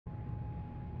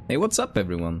Hey, what's up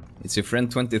everyone? It's your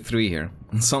friend 23 here.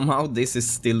 Somehow this is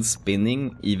still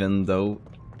spinning even though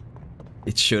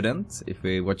it shouldn't, if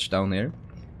we watch down here.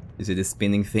 You see the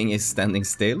spinning thing is standing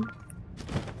still.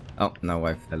 Oh, now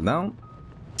I fell down.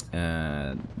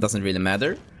 Doesn't really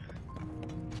matter.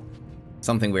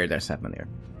 Something weird has happened here.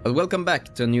 But welcome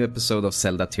back to a new episode of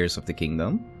Zelda Tears of the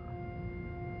Kingdom.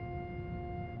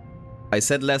 I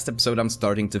said last episode I'm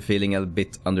starting to feeling a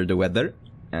bit under the weather.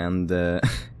 And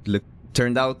look,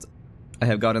 turned out I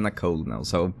have gotten a cold now.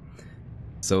 So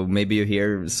maybe you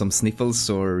hear some sniffles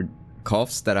or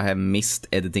coughs that I have missed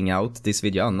editing out this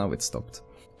video. Oh, now it stopped.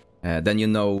 Then you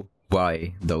know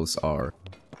why those are.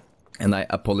 And I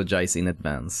apologize in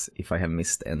advance if I have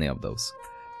missed any of those.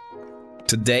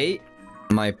 Today,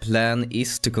 my plan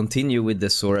is to continue with the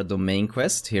Sora domain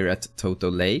quest here at Toto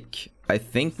Lake. I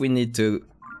think we need to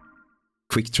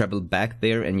quick travel back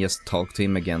there and just talk to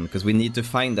him again, because we need to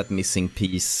find that missing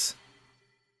piece.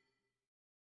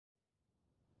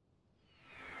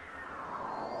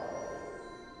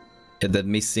 That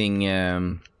missing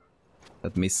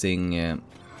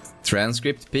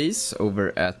transcript piece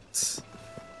over at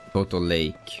Toto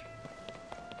Lake.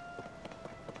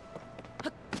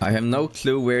 I have no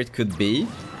clue where it could be.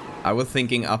 I was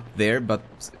thinking up there, but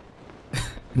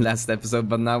last episode,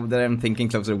 but now that I'm thinking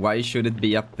closer, why should it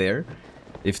be up there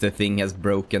if the thing has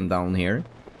broken down here?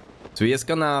 So we're just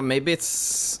gonna, maybe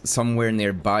it's somewhere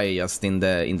nearby, just in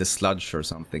the sludge or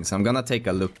something. So I'm gonna take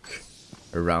a look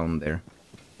around there.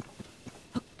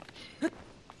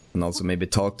 And also maybe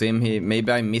talk to him.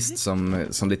 Maybe I missed some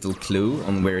little clue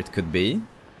on where it could be.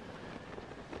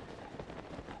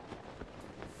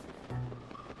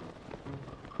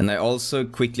 And I also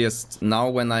quickly just, now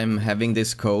when I'm having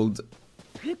this cold,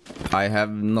 I have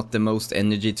not the most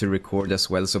energy to record as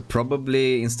well. So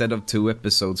probably instead of 2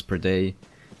 episodes per day,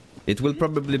 it will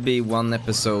probably be 1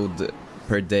 episode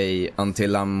per day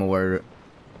until I'm more...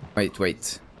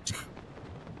 Wait.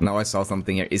 Now I saw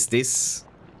something here. Is this...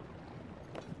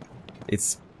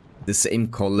 It's the same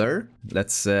color.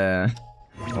 Let's oh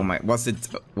my, was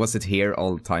it here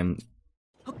all the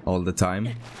time?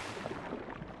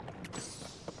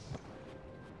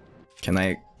 Can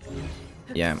I?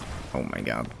 Yeah. Oh my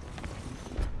god.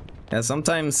 Yeah,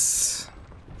 sometimes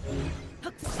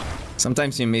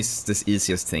you miss the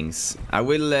easiest things. I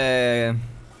will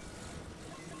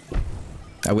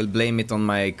blame it on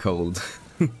my cold.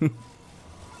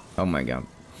 Oh my god.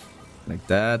 Like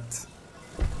that.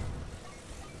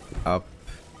 Up.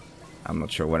 I'm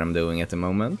not sure what I'm doing at the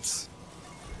moment.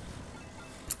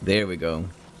 There we go.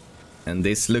 And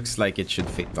this looks like it should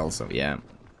fit also, yeah.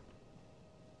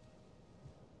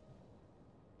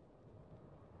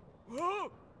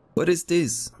 What is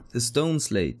this? The stone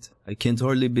slate. I can't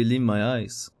hardly believe my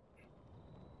eyes.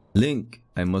 Link,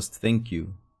 I must thank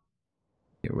you.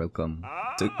 You're welcome.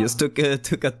 Just took a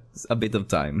bit of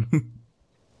time.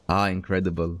 Ah,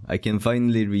 incredible. I can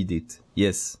finally read it.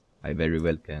 Yes. I very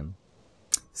well can.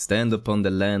 Stand upon the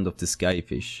land of the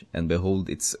skyfish and behold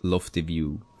its lofty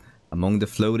view. Among the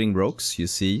floating rocks you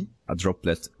see, a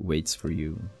droplet waits for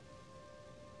you.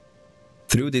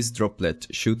 Through this droplet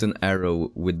shoot an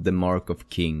arrow with the mark of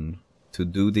king. To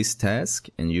do this task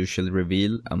and you shall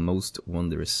reveal a most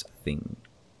wondrous thing.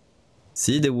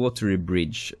 See the watery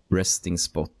bridge, resting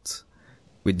spot,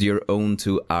 with your own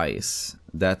 2 eyes,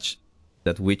 that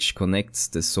which connects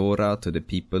the Sora to the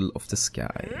people of the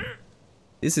sky.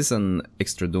 This is an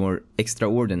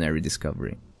extraordinary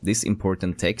discovery. This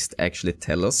important text actually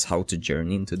tells us how to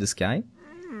journey into the sky.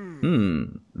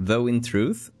 Though in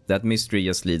truth, that mystery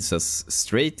just leads us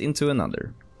straight into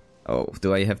another. Oh,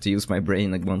 do I have to use my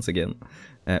brain once again?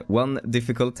 One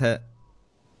difficulty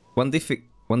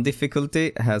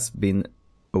has been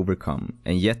overcome,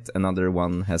 and yet another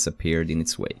one has appeared in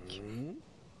its wake.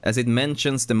 As it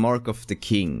mentions the mark of the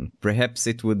king, perhaps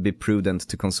it would be prudent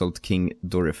to consult King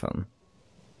Dorephan.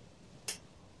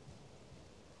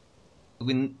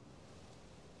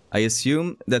 I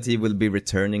assume that he will be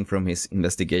returning from his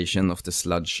investigation of the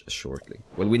sludge shortly.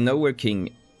 Well, we know where King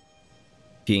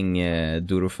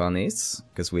Dorephan is,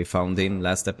 because we found him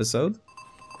last episode.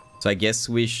 So I guess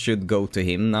we should go to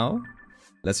him now.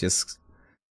 Let's just...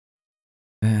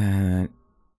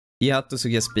 Yato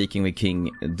suggests speaking with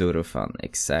King Dorephan,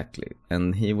 exactly.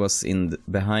 And he was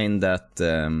behind that,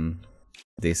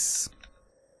 this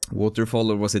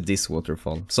waterfall, or was it this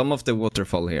waterfall? Some of the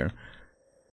waterfall here.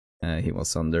 He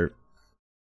was under.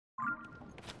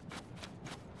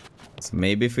 So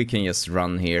maybe if we can just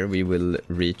run here, we will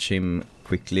reach him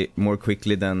more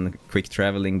quickly than quick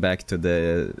traveling back to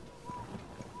the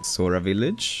Sora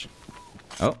village.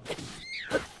 Oh.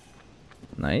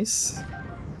 Nice.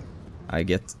 I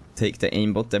take the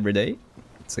aimbot every day.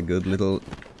 It's a good little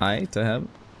eye to have.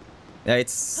 Yeah,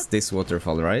 it's this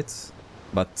waterfall, right?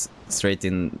 But straight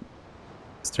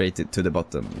to the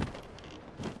bottom.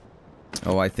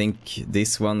 Oh, I think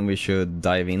this one we should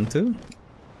dive into.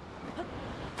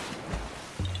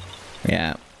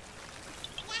 Yeah.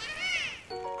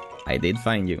 I did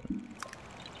find you.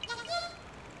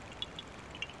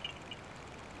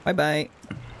 Bye-bye.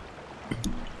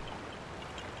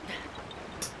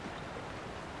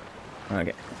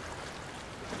 Okay.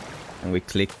 And we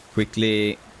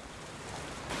quickly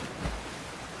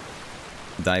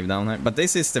dive down here. But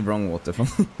this is the wrong waterfall.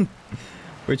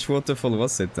 Which waterfall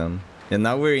was it then? Yeah,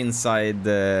 now we're inside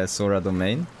the Sora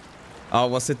domain. Oh,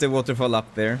 was it the waterfall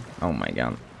up there? Oh my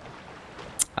god.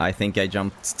 I think I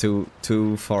jumped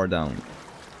too far down.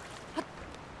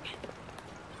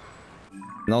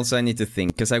 And also I need to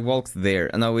think, because I walked there.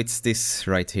 No, it's this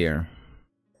right here.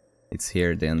 It's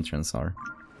here the entrance are.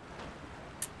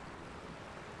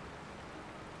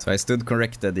 So I stood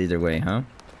corrected either way, huh?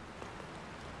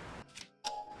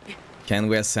 Can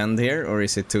we ascend here, or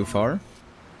is it too far?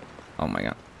 Oh my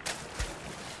god.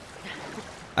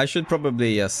 I should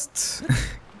probably just...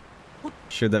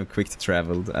 should have quick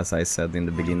traveled, as I said in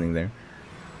the beginning there.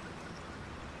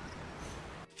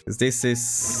 Because this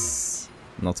is...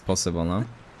 not possible, no?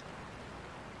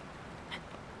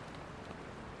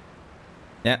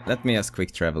 Yeah, let me just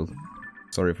quick travel.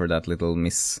 Sorry for that little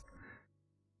mishappening.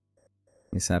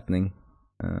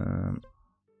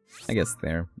 I guess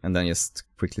there. And then just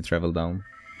quickly travel down.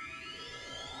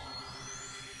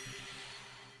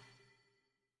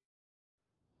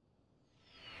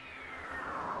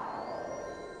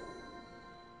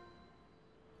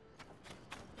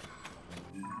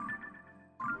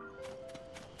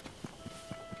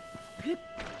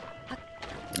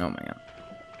 Oh my god.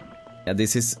 Yeah,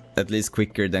 this is at least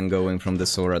quicker than going from the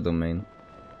Sora domain.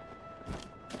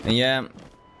 And yeah,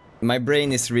 my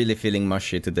brain is really feeling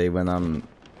mushy today when I'm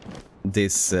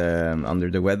this under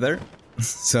the weather.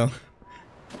 So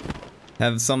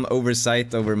have some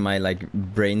oversight over my like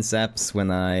brain zaps when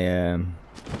I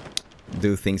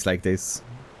do things like this.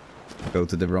 Go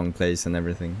to the wrong place and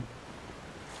everything.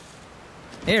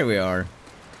 Here we are.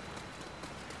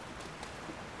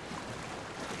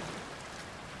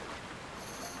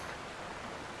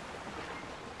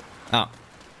 Ah.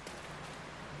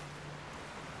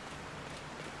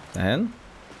 The hell?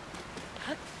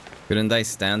 Couldn't I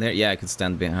stand here? Yeah, I could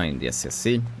stand behind. Yes, yes.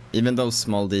 See? Even those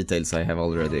small details I have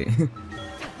already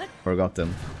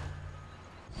forgotten.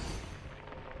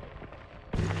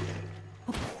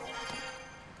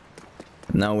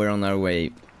 Now we're on our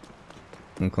way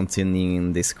and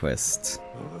continuing this quest.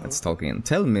 Let's talk again.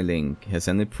 Tell me, Link, has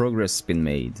any progress been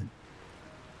made?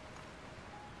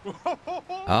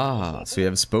 Ah, so you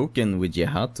have spoken with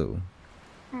Yehato.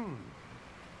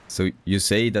 So you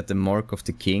say that the mark of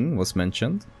the king was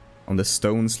mentioned on the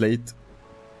stone slate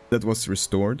that was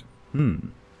restored?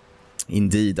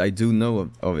 Indeed, I do know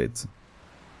of it.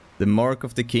 The mark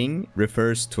of the king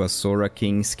refers to a Sora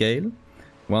King scale,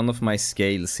 one of my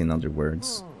scales in other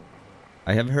words.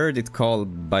 I have heard it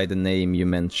called by the name you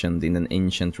mentioned in an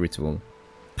ancient ritual.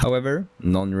 However,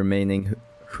 none remain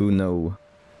who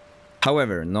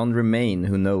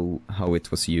know how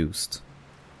it was used.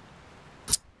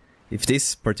 If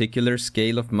this particular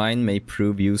scale of mine may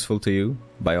prove useful to you,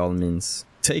 by all means,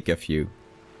 take a few.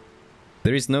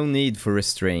 There is no need for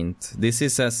restraint. This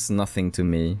is as nothing to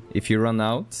me. If you run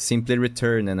out, simply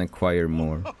return and acquire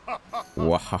more.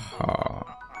 Wahaha.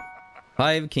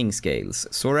 5 king scales.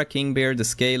 Sora King bear the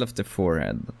scale of the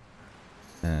forehead.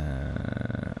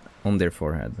 On their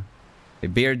forehead. They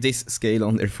bear this scale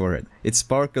on their forehead. It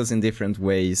sparkles in different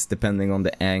ways depending on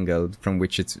the angle from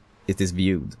which it is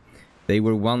viewed. They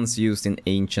were once used in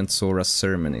ancient Sora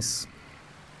ceremonies.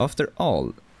 After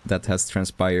all that has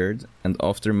transpired, and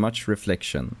after much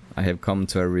reflection, I have come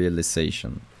to a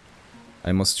realization.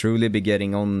 I must truly be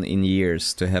getting on in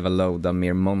years to have allowed a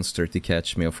mere monster to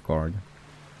catch me off guard.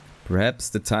 Perhaps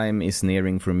the time is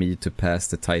nearing for me to pass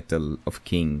the title of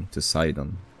king to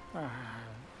Sidon.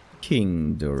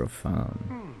 King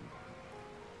Durofan.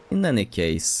 In any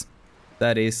case,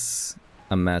 that is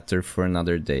a matter for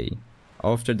another day,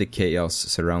 after the chaos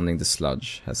surrounding the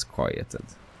sludge has quieted.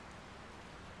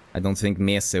 I don't think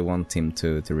Mese wants him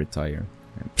to retire.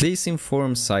 Please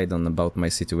inform Sidon about my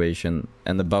situation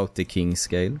and about the king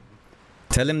scale.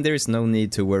 Tell him there is no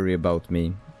need to worry about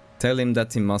me. Tell him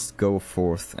that he must go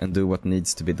forth and do what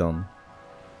needs to be done.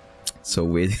 So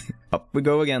up we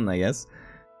go again, I guess.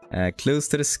 Close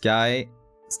to the sky.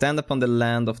 Stand upon the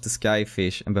land of the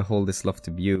skyfish and behold this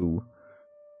lofty view.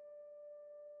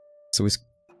 So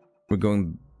we're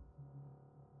going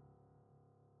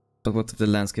But what of the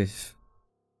landscape?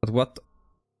 But what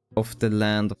of the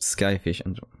land of Skyfish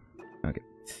and... Okay.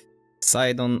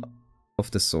 Sidon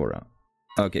of the Sora.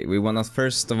 Okay, we wanna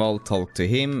first of all talk to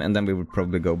him, and then we would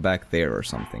probably go back there or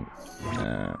something.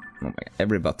 Oh my god,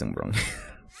 every button wrong.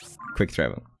 Quick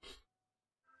travel.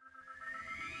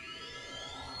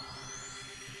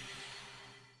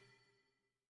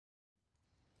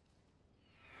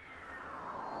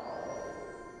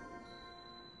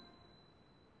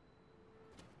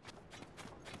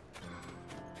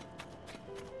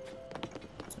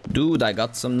 Dude, I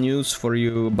got some news for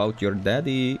you about your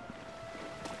daddy.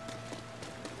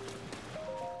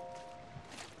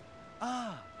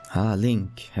 Ah,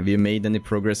 Link, have you made any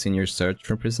progress in your search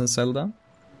for Princess Zelda?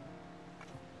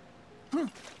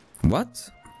 What?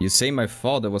 You say my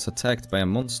father was attacked by a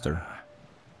monster,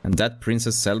 and that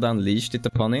Princess Zelda unleashed it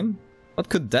upon him? What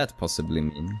could that possibly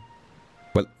mean?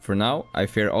 Well, for now, I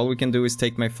fear all we can do is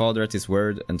take my father at his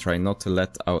word and try not to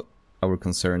let our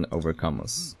concern overcome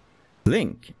us.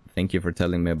 Link, thank you for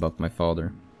telling me about my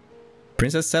father.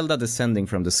 Princess Zelda descending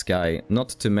from the sky, not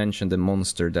to mention the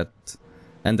monster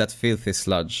and that filthy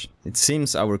sludge. It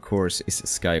seems our course is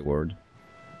skyward.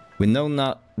 We now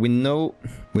know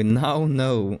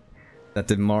that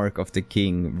the mark of the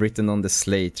king written on the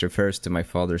slate refers to my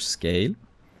father's scale.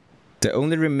 The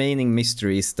only remaining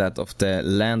mystery is that of the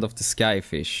land of the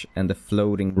skyfish and the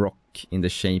floating rock in the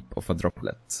shape of a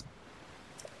droplet.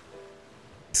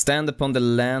 Stand upon the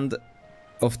land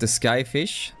of the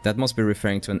skyfish. That must be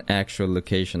referring to an actual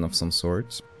location of some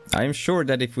sort. I am sure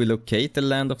that if we locate the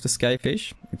land of the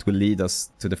skyfish, it will lead us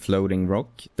to the floating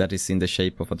rock that is in the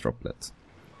shape of a droplet.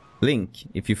 Link,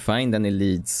 if you find any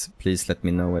leads, please let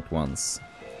me know at once.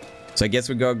 So I guess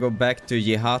we gotta go back to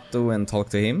Yihato and talk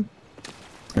to him.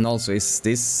 And also, is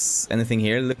this anything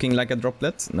here looking like a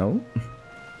droplet? No?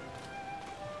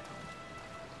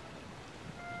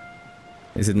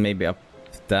 Is it maybe up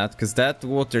that? Because that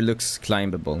water looks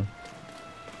climbable.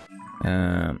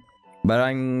 But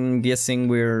I'm guessing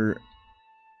we're...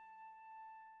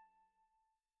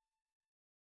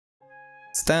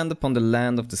 Stand upon the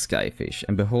land of the skyfish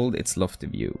and behold its lofty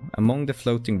view. Among the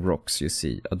floating rocks you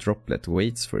see, a droplet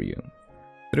waits for you.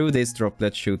 Through this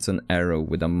droplet shoots an arrow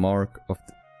with a mark of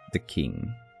the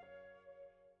king.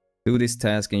 Do this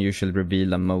task and you shall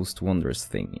reveal a most wondrous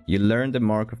thing. You learn the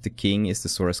mark of the king is the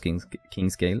Sora's king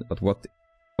scale, but what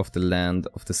of the land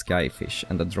of the skyfish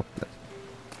and the droplet?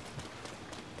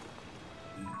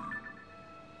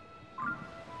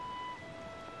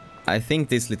 I think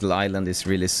this little island is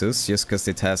really sus, just because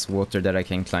it has water that I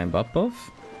can climb up of.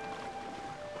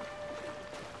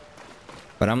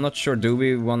 But I'm not sure, do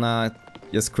we wanna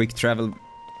just quick travel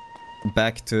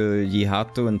back to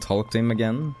Yihato and talk to him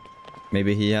again?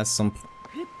 Maybe he has some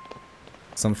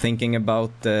thinking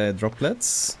about the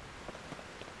droplets?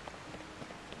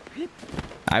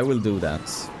 I will do that.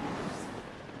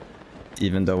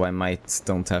 Even though I might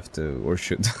don't have to, or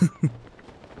should.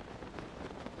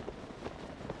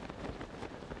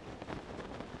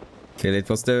 Okay, it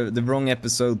was the wrong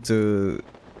episode to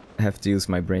have to use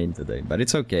my brain today, but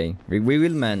it's okay. We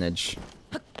will manage.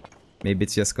 Maybe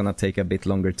it's just gonna take a bit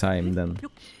longer time than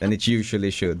it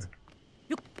usually should.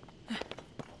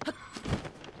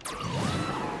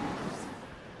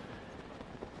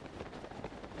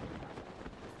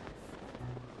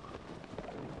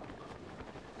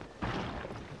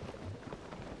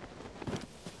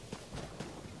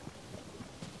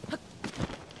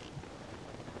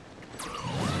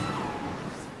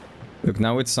 Look,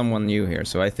 now it's someone new here,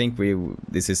 so I think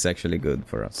this is actually good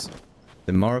for us.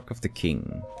 The mark of the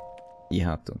king.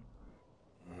 Yihato.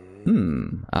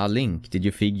 Link, did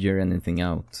you figure anything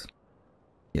out?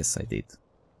 Yes, I did.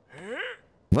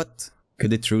 What?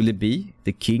 Could it truly be?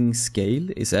 The king's scale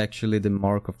is actually the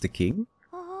mark of the king?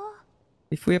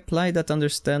 If we apply that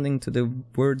understanding to the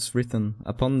words written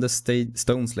upon the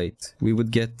stone slate, we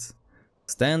would get,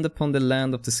 stand upon the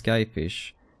land of the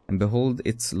skyfish, and behold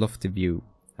its lofty view.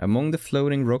 Among the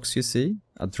floating rocks you see,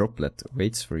 a droplet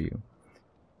waits for you.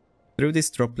 Through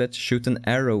this droplet shoot an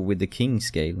arrow with the king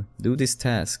scale. Do this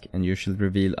task and you shall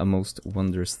reveal a most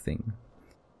wondrous thing.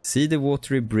 See the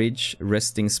watery bridge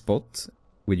resting spot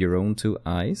with your own two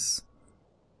eyes?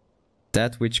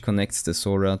 That which connects the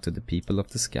Sora to the people of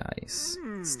the skies.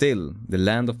 Still, the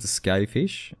land of the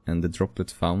skyfish and the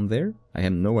droplet found there? I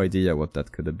have no idea what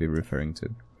that could be referring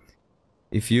to.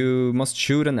 If you must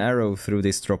shoot an arrow through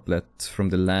this droplet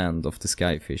from the land of the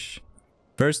skyfish.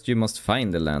 First you must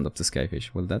find the land of the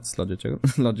skyfish. Well, that's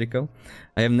logical.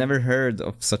 I have never heard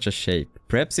of such a shape.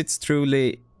 Perhaps it is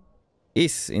truly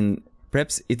in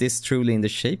the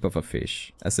shape of a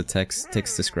fish, as the text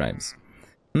describes.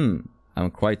 A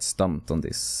I'm quite stumped on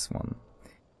this one.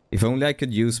 If only I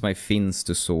could use my fins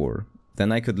to soar.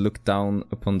 Then I could look down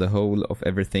upon the whole of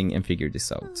everything and figure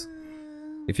this out.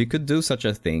 If you could do such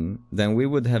a thing, then we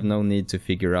would have no need to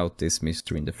figure out this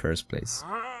mystery in the first place.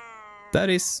 That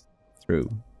is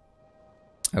true.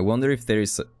 I wonder if there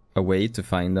is a way to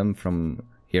find them from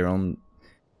here on...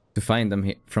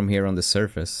 from here on the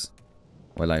surface.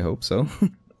 Well, I hope so.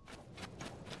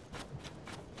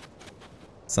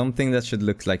 Something that should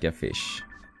look like a fish.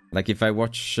 Like if I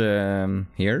watch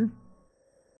here.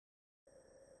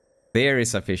 There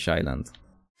is a fish island.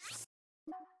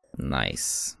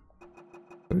 Nice.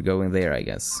 We're going there, I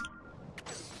guess.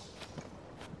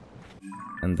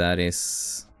 And that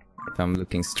is... if I'm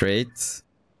looking straight...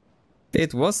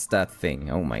 it was that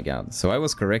thing. Oh my god. So I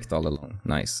was correct all along.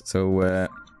 Nice. So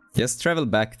just travel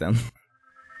back then.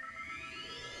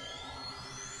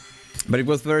 But it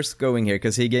was worth going here,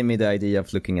 because he gave me the idea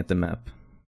of looking at the map.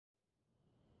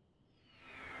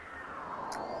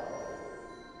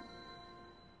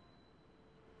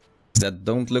 That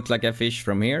don't look like a fish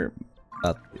from here,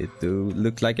 but it do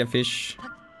look like a fish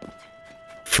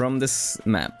from this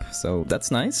map, so that's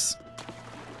nice.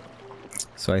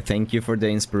 So I thank you for the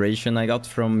inspiration I got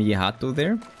from Yihato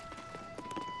there.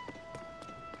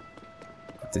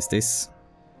 What is this?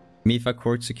 Mifa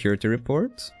Court Security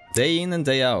Report. Day in and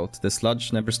day out, the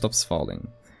sludge never stops falling.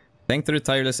 Thanks to the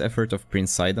tireless effort of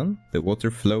Prince Sidon, the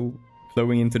water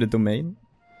flowing into the domain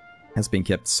has been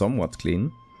kept somewhat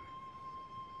clean.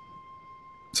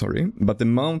 Sorry, but the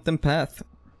mountain path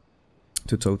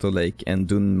to Toto Lake and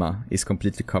Dunma is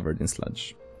completely covered in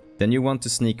sludge. Then you want to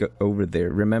sneak over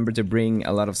there. Remember to bring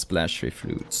a lot of splashy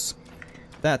fruits.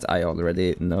 That I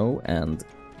already know, and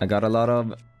I got a lot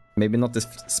of, maybe not the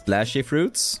splashy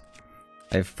fruits.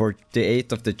 I have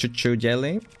 48 of the chuchu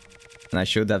jelly, and I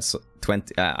should have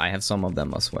 20. I have some of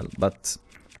them as well, but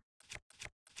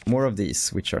more of these,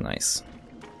 which are nice.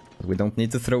 We don't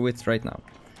need to throw it right now.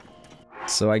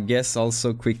 So I guess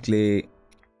also quickly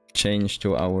change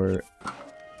to our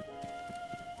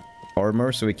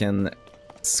armor so we can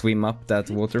swim up that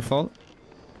waterfall.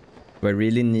 Do I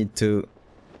really need to...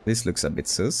 this looks a bit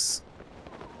sus.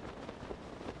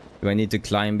 Do I need to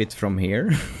climb it from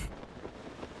here?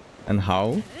 And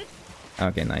how?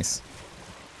 Okay, nice.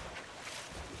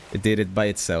 It did it by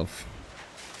itself.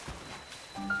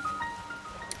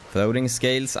 Floating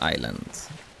Scales Island.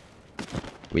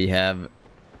 We have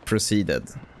proceeded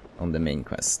on the main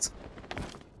quest.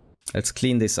 Let's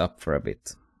clean this up for a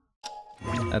bit.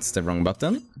 That's the wrong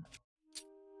button.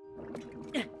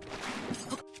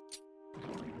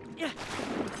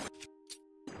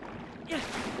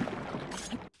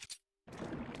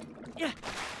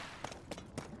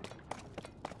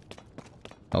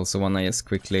 Also wanna just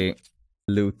quickly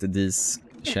loot these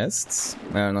chests.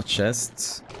 Not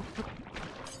chests.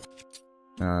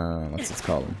 What's it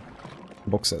called?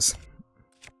 Boxes.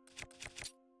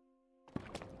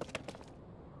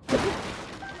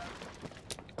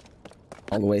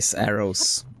 Always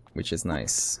arrows, which is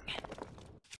nice.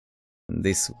 And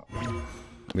this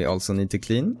we also need to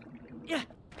clean.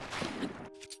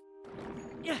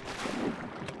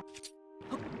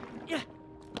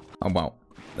 Oh wow,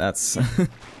 that's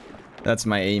that's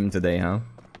my aim today, huh?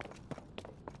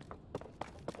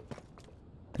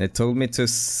 And it told me to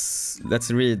let's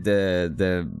read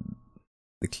the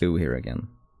clue here again.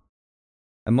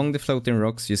 Among the floating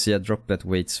rocks, you see a droplet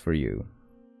waits for you.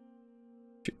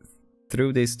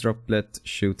 Through this droplet,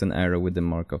 shoot an arrow with the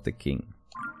mark of the king.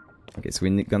 Okay, so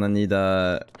we're gonna need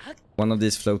one of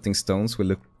these floating stones. Will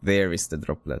look. There is the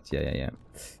droplet. Yeah.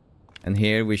 And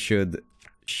here we should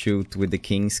shoot with the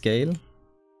king scale.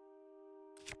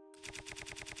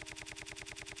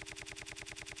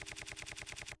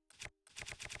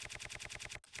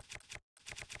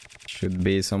 Should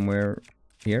be somewhere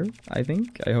here, I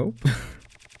think. I hope.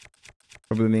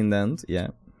 Probably in the end. Yeah.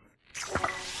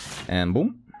 And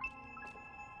boom.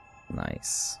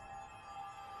 Nice.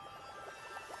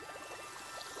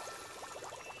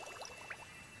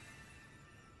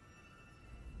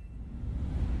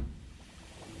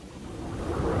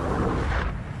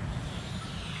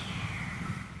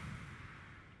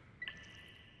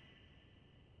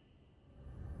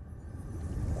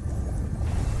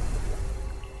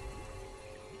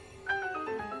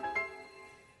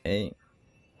 Hey.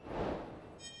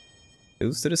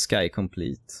 Goes to the sky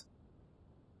complete.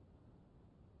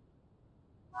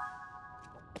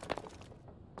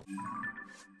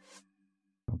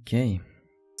 Okay.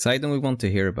 Sidon, we want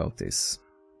to hear about this.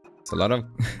 It's a lot of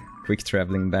quick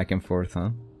traveling back and forth, huh?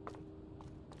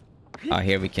 Ah,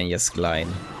 here we can just glide.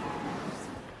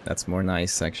 That's more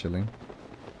nice, actually.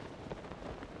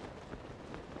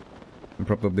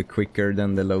 probably quicker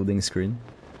than the loading screen.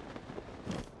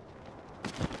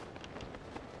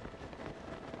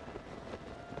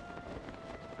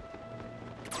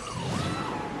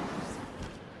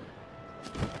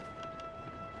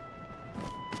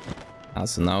 Ah,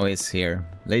 so now he's here.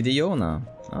 Lady Yona.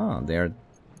 Ah, they are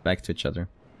back to each other.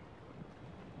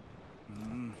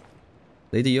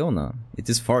 Lady Yona, it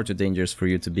is far too dangerous for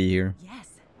you to be here. Yes.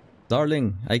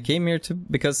 Darling, I came here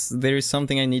because there is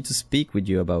something I need to speak with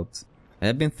you about. I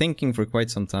have been thinking for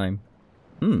quite some time.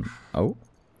 Oh.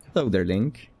 Hello there,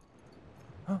 Link.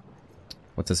 Huh?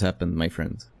 What has happened, my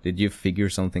friend? Did you figure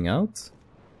something out?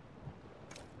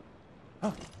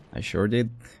 Huh? I sure did.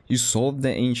 You solved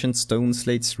the ancient stone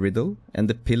slate's riddle, and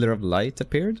the pillar of light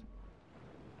appeared?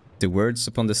 The words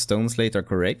upon the stone slate are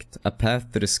correct. A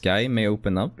path to the sky may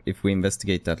open up if we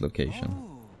investigate that location.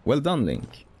 Oh. Well done,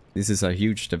 Link. This is a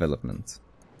huge development.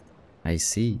 I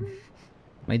see.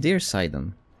 My dear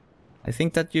Sidon, I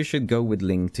think that you should go with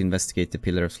Link to investigate the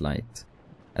Pillar of Light.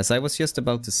 As I was just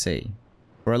about to say,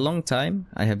 for a long time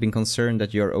I have been concerned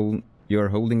that you are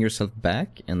holding yourself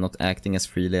back and not acting as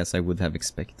freely as I would have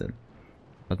expected.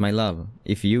 But my love,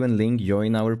 if you and Link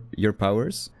join your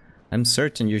powers, I'm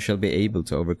certain you shall be able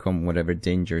to overcome whatever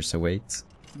dangers await.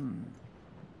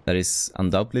 That is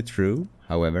undoubtedly true,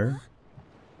 however.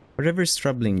 Whatever is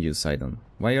troubling you, Sidon,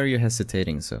 why are you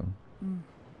hesitating so?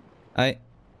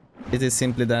 It is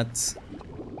simply that...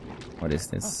 What is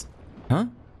this? Huh?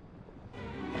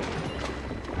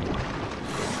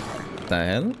 The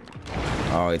hell?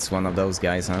 Oh, it's one of those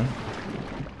guys, huh?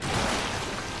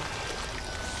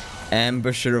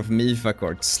 Ambusher of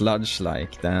Mifakort,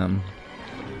 sludge-like, damn.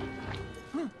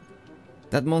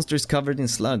 That monster is covered in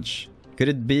sludge. Could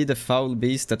it be the foul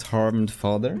beast that harmed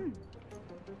Father?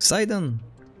 Sidon!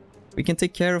 We can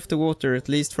take care of the water at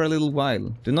least for a little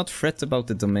while. Do not fret about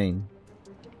the domain.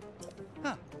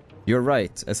 You're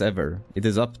right, as ever. It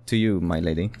is up to you, my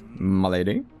lady. My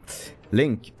lady?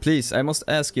 Link, please, I must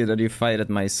ask you that you fight at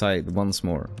my side once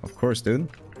more. Of course, dude.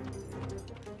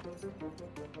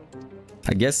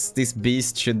 I guess this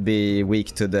beast should be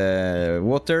weak to the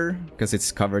water, because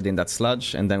it's covered in that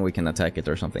sludge, and then we can attack it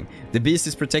or something. The beast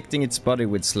is protecting its body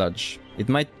with sludge.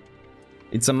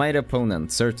 It's a mighty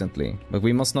opponent, certainly, but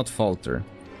we must not falter.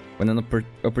 When an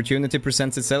opportunity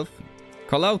presents itself,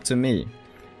 call out to me.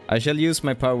 I shall use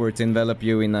my power to envelop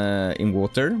you in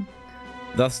water,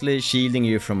 thusly shielding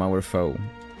you from our foe.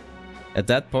 At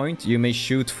that point, you may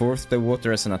shoot forth the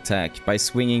water as an attack by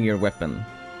swinging your weapon.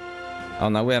 Oh,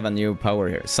 now we have a new power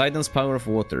here. Sidon's power of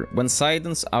water. When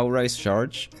Sidon's aura is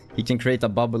charged, he can create a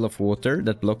bubble of water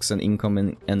that blocks an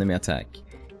incoming enemy attack.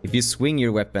 If you swing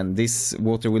your weapon, this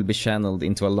water will be channeled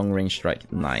into a long-range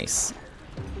strike. Nice.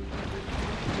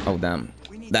 Oh, damn.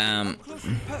 Damn.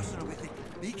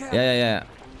 Yeah.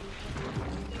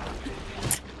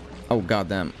 Oh,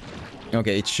 goddamn.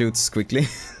 Okay, it shoots quickly.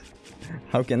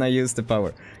 How can I use the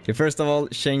power? Okay, first of all,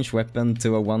 change weapon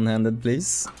to a one-handed,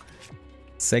 please.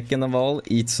 Second of all,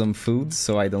 eat some food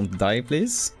so I don't die,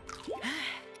 please.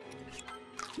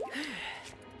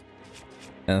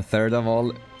 And third of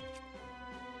all...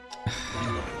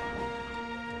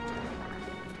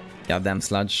 Goddamn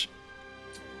sludge.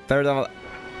 Third of all...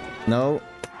 No.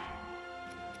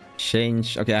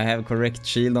 Change. Okay, I have correct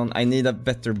shield on. I need a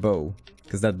better bow,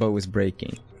 because that bow is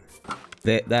breaking.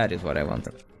 That is what I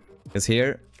wanted. Because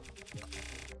here...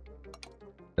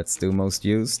 Let's do most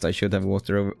used. I should have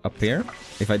water up here.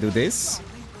 If I do this.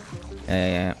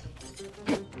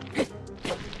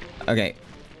 Okay.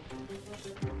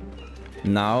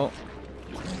 Now.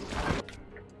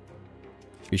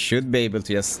 We should be able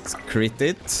to just crit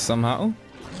it somehow.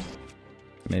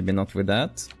 Maybe not with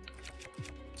that.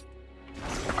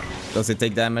 Does it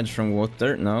take damage from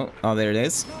water? No. Oh, there it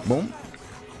is. Boom.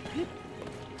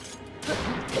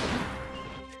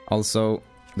 Also,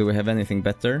 do we have anything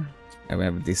better? We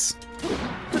have this.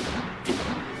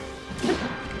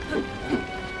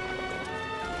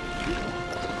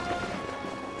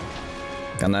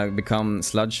 Can I become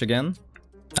sludge again?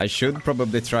 I should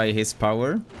probably try his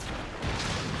power.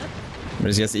 But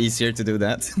it's just easier to do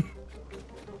that.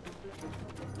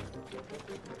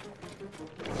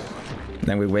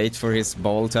 Then we wait for his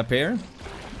ball to appear.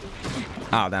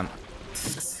 Ah, damn.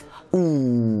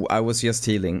 Ooh, I was just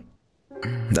healing.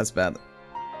 That's bad.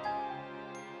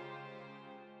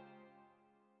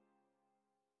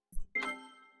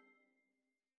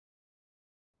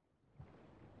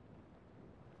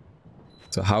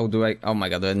 So how do I... Oh my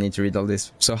god, I need to read all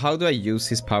this. So how do I use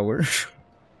his power?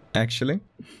 Actually.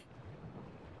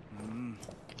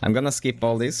 I'm gonna skip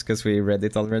all this, because we read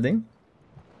it already.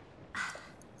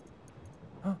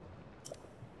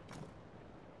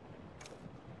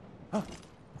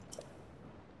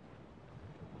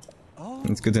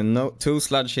 It's good to know. 2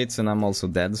 sludge hits and I'm also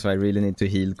dead, so I really need to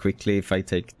heal quickly if I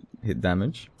take hit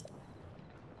damage.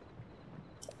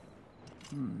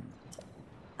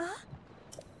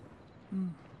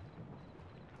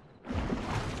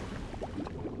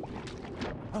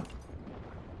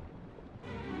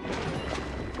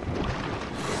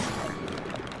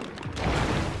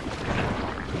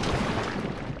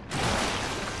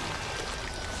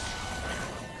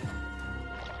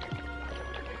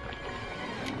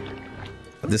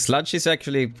 The sludge is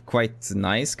actually quite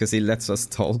nice, because he lets us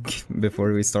talk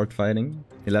before we start fighting.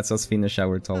 He lets us finish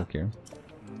our talk here.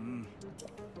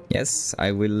 Yes,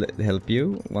 I will help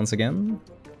you once again.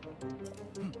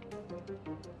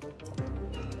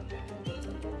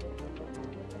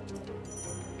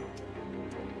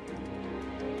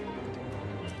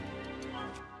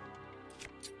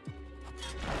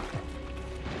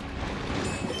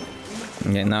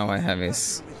 Okay, now I have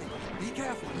his...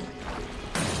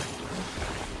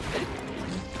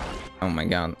 Oh my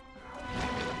god.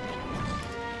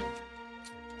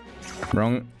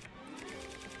 Wrong.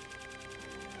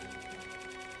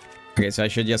 Okay, so I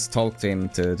should just talk to him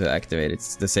to activate it.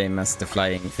 It's the same as the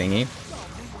flying thingy.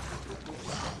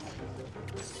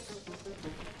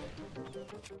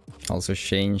 Also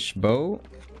change bow.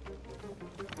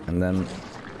 And then...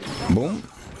 boom.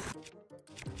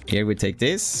 Here we take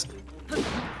this.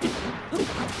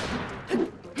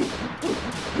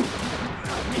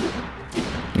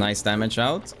 Nice damage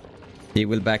out. He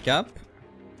will back up.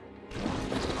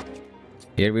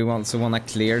 Here we also want to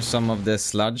clear some of the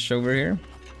sludge over here.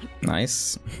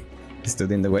 Nice. He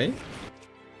stood in the way.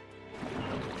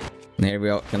 And here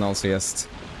we can also just...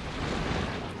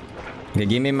 okay,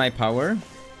 give me my power.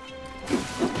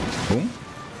 Boom.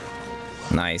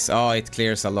 Nice. Oh, it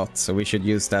clears a lot, so we should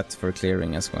use that for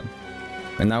clearing as well.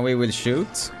 And now we will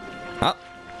shoot. Ah.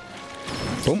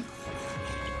 Boom.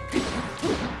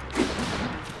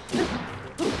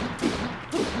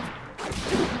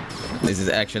 This is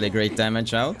actually great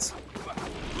damage out.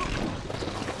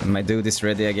 And my dude is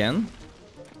ready again.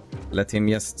 Let him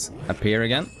just appear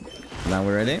again. Now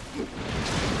we're ready.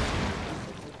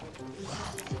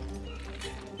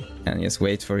 And just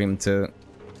wait for him to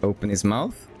open his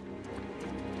mouth.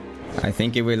 I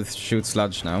think he will shoot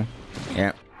sludge now.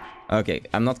 Yeah. Okay,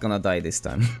 I'm not gonna die this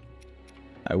time.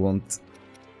 I won't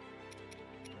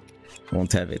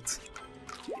have it.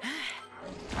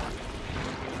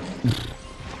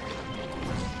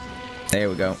 There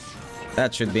we go.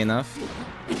 That should be enough.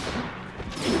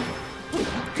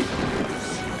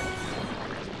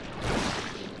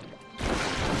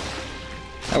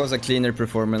 That was a cleaner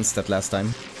performance that last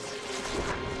time.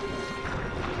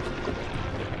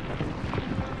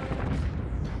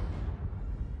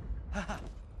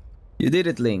 You did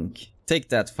it, Link. Take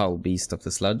that, foul beast of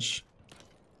the sludge.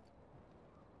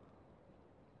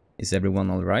 Is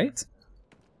everyone alright?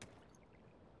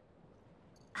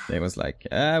 They was like,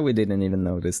 we didn't even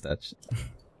notice that.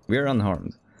 We're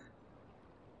unharmed.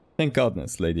 Thank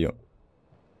goodness, Lady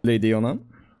Ona.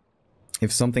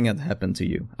 If something had happened to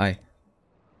you,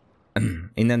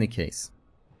 in any case,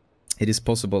 it is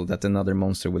possible that another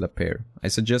monster will appear. I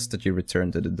suggest that you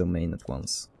return to the domain at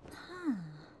once.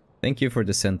 Thank you for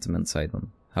the sentiment,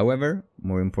 Sidon. However,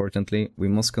 more importantly, we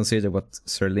must consider what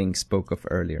Sir Link spoke of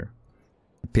earlier.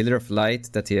 The pillar of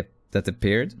light that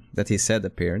he said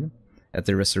appeared at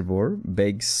the reservoir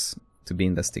begs to be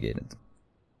investigated.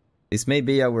 This may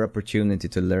be our opportunity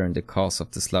to learn the cause of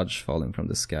the sludge falling from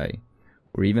the sky,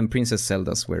 or even Princess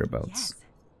Zelda's whereabouts. Yes.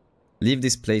 Leave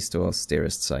this place to us,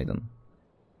 dearest Sidon.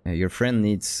 Your friend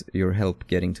needs your help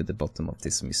getting to the bottom of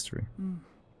this mystery.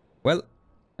 Well,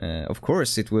 of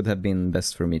course it would have been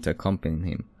best for me to accompany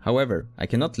him. However, I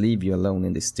cannot leave you alone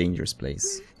in this dangerous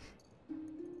place.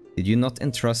 Did you not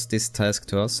entrust this task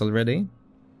to us already?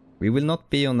 We will not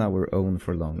be on our own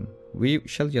for long. We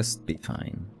shall just be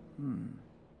fine.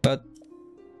 But...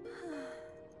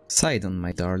 Sidon,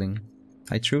 my darling,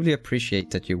 I truly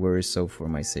appreciate that you worry so for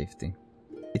my safety.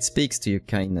 It speaks to your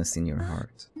kindness in your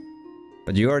heart.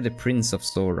 But you are the Prince of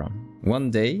Sora. One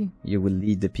day, you will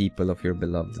lead the people of your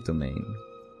beloved domain.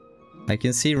 I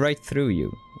can see right through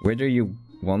you, whether you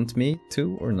want me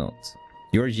to or not.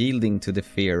 You are yielding to the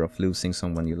fear of losing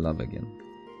someone you love again.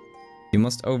 You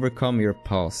must overcome your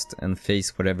past and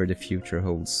face whatever the future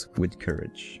holds with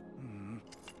courage.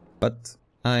 But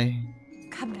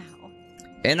Come now.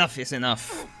 Enough is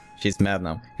enough. She's mad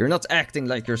now. You're not acting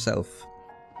like yourself.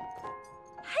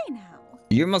 Hey now.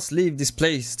 You must leave this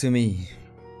place to me.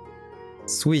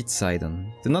 Sweet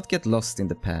Sidon, do not get lost in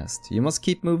the past. You must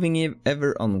keep moving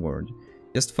ever onward.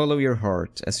 Just follow your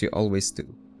heart as you always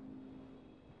do.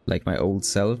 Like my old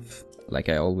self, like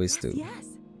I always do. Yes.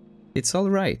 It's all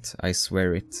right, I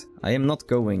swear it. I am not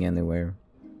going anywhere.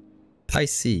 I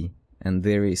see, and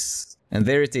there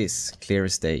it is, clear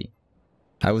as day.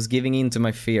 I was giving in to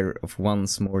my fear of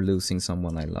once more losing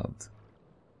someone I loved.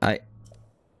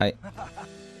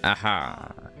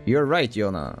 Aha! You're right,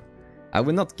 Yona. I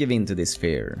will not give in to this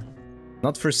fear.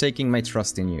 Not forsaking my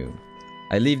trust in you.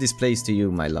 I leave this place to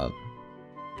you, my love.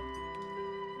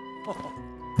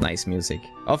 Nice music.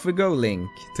 Off we go, Link,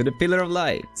 to the Pillar of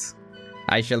Light.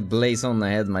 I shall blaze on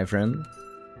ahead, my friend.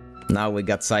 Now we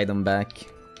got Sidon back.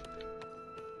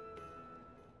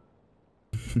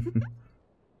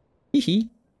 Hehe.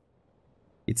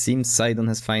 It seems Sidon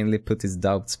has finally put his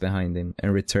doubts behind him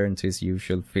and returned to his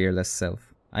usual fearless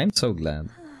self. I'm so glad.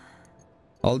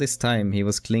 All this time he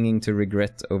was clinging to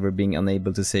regret over being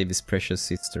unable to save his precious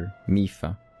sister,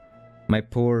 Mifa. My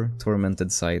poor,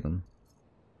 tormented Sidon.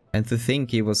 And to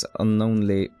think he was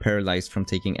unknowingly paralyzed from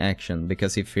taking action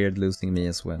because he feared losing me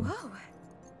as well. Whoa.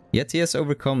 Yet he has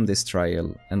overcome this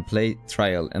trial and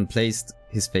placed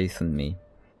his faith in me.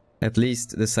 At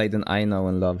least the Sidon I know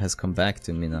and love has come back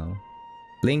to me now.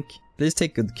 Link, please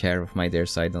take good care of my dear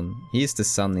Sidon. He is the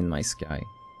sun in my sky.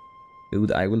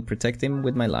 Dude, I will protect him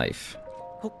with my life.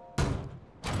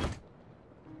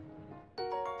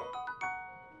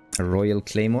 A Royal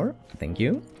Claymore, thank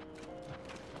you.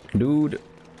 Dude,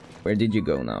 where did you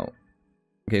go now?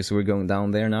 Okay, so we're going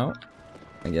down there now.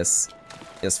 I guess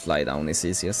just fly down is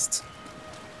easiest.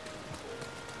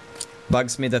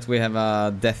 Bugs me that we have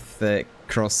a death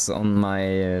cross on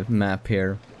my map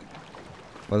here.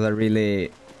 Was a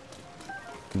really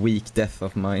weak death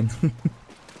of mine.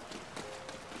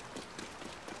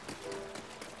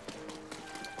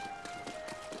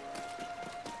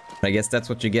 I guess that's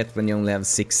what you get when you only have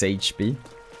 6 HP.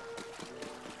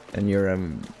 And you're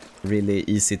really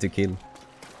easy to kill.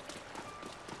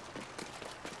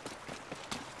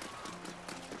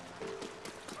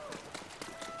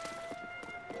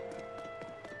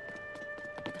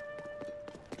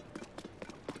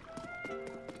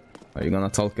 Are you gonna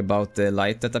talk about the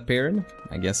light that appeared?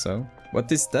 I guess so.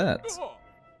 What is that?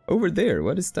 Over there,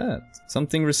 what is that?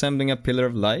 Something resembling a pillar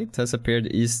of light has appeared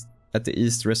at the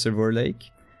East Reservoir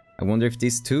Lake. I wonder if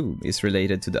this too is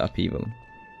related to the upheaval.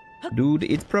 Dude,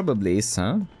 it probably is,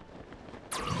 huh?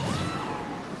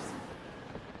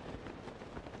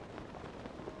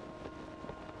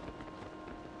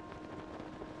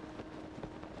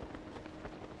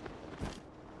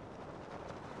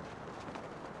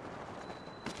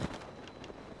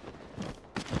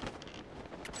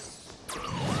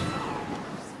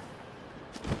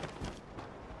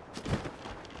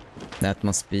 That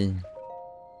must be.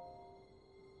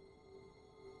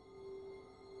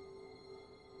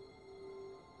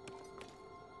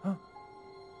 Huh.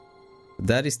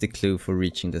 That is the clue for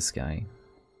reaching the sky.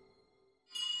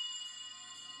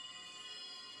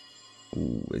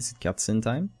 Ooh, is it cutscene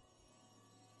time?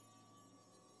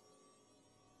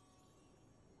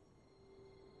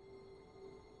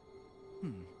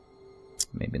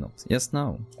 Maybe not. Yes,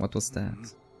 now. What was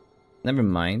that? Never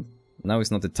mind. Now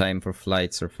is not the time for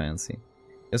flights or fancy.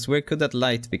 Just where could that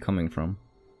light be coming from?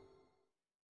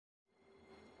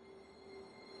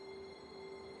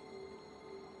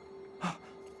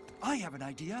 I have an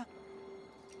idea.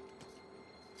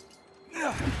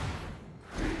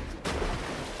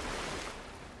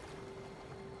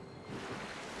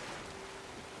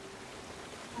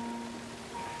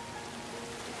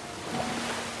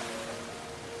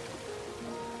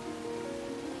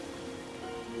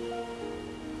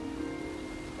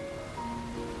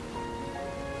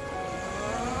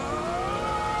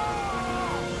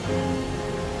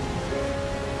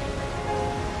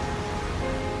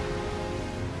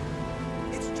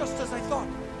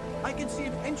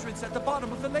 At the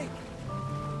bottom of the lake.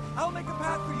 I'll make a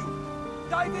path for you.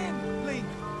 Dive in, Link.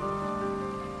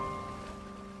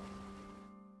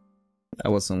 That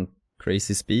was on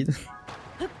crazy speed.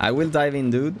 I will dive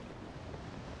in, dude.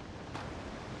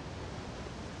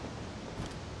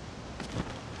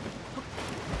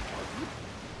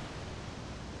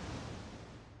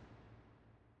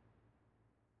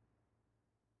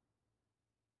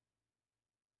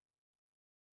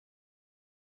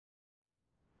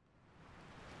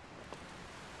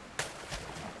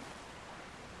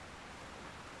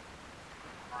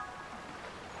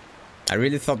 I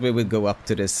really thought we would go up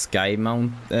to the sky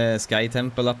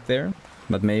temple up there,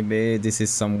 but maybe this is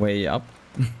some way up.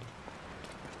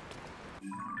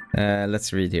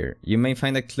 Let's read here. You may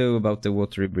find a clue about the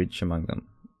watery bridge among them.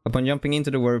 Upon jumping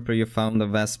into the whirlpool, you found a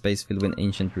vast space filled with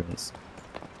ancient ruins.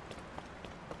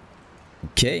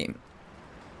 Okay.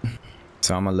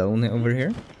 So I'm alone over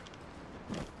here.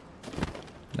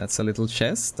 That's a little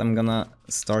chest. I'm gonna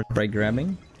start by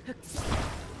grabbing.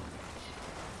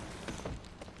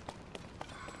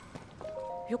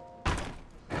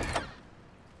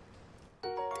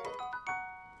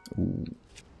 Ooh.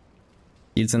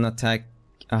 Yields an attack,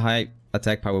 a high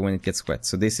attack power when it gets wet.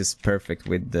 So this is perfect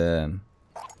with the...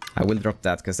 I will drop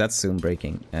that because that's soon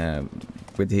breaking.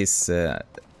 With his...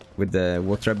 with the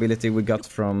water ability we got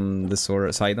from the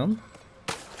Sidon.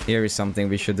 Here is something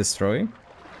we should destroy.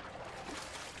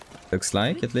 Looks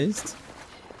like, at least.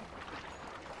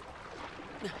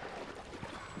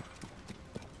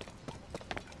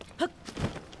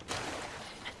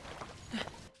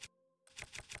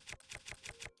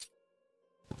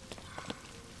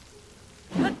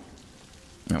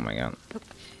 Oh my god.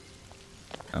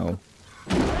 Oh.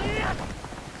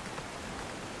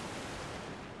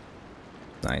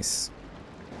 Nice.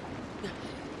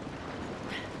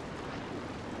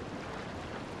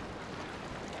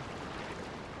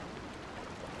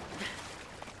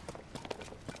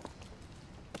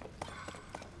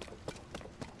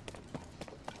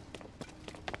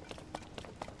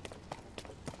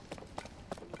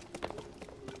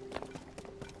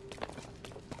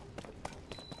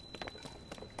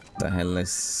 The hell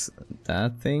is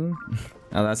that thing?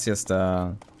 Oh, that's just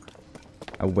a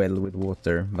well with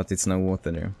water, but it's no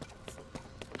water there.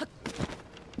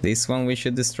 This one we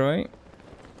should destroy.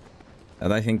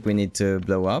 And I think we need to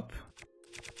blow up.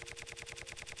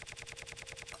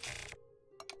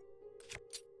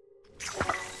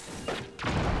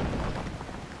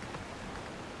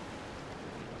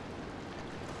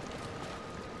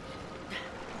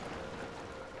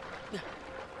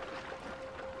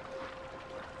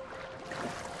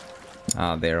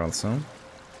 Ah, there also.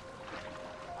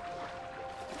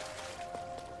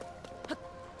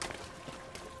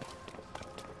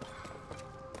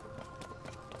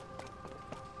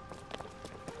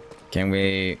 Can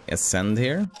we ascend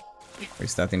here? Or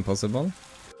is that impossible?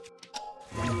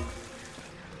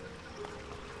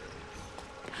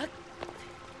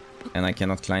 And I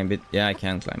cannot climb it. Yeah, I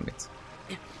can climb it.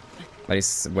 But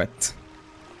it's wet.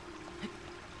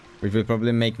 Which will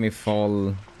probably make me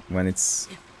fall when it's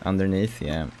underneath,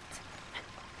 yeah.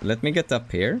 Let me get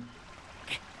up here.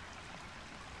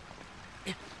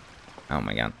 Oh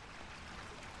my god.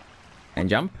 And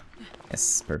jump.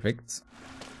 Yes, perfect.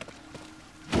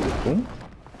 Boom.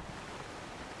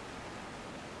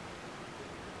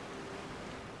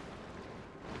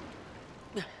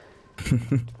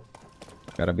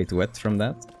 Got a bit wet from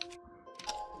that.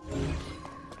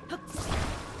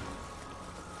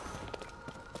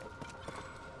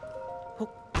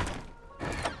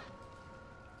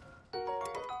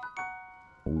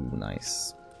 Oh,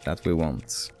 nice. That we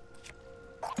want.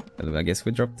 Well, I guess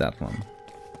we dropped that one.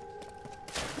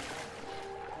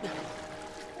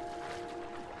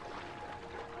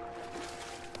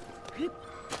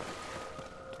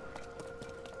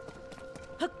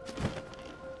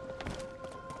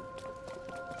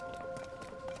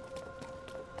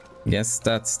 Guess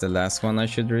that's the last one I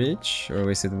should reach,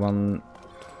 or is it one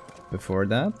before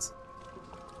that?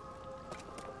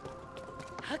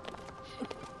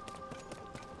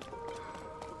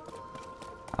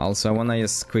 Also, I wanna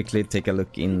just quickly take a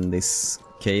look in this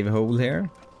cave hole here.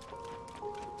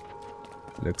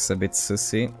 Looks a bit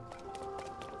sussy.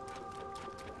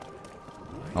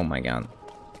 Oh my god.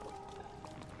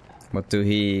 What do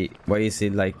he... Why is he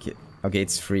like... Okay,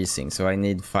 it's freezing, so I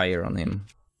need fire on him.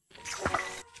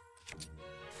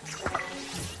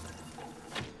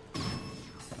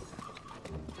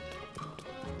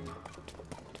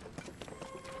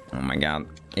 Oh my god.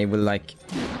 It will like...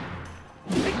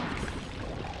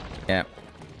 Yeah.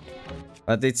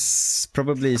 But it's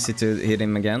probably easy to hit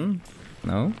him again.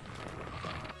 No?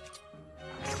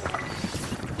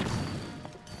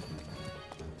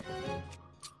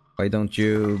 Why don't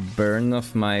you burn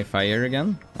off my fire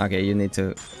again? Okay, you need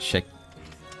to check.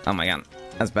 Oh my god.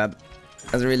 That's bad.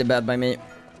 That's really bad by me.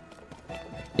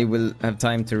 It will have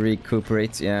time to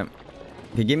recuperate. Yeah.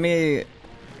 Okay, give me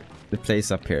the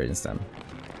place up here instead.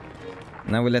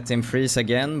 Now we let him freeze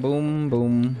again. Boom,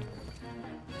 boom.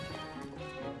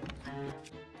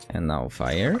 And now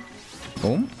fire.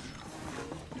 Boom.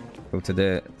 Go to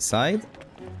the side.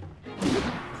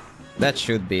 That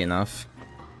should be enough.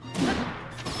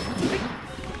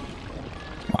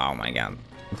 Oh my god.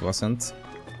 It wasn't.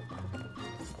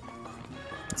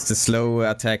 It's the slow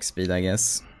attack speed, I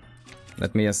guess.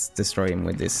 Let me just destroy him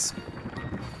with this.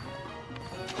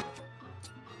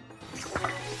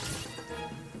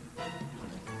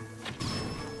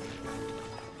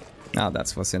 Ah,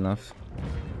 that was enough.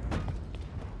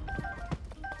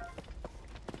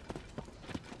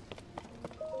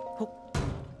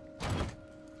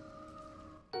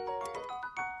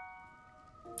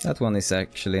 That one is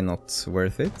actually not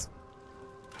worth it.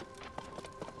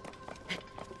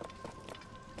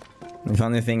 The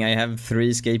funny thing, I have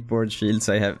 3 skateboard shields.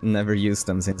 I have never used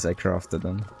them since I crafted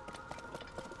them.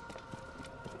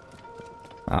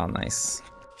 Ah, nice.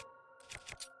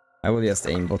 I will just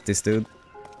aimbot this dude.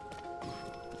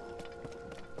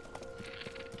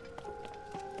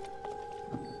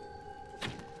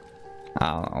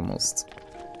 Ah, almost.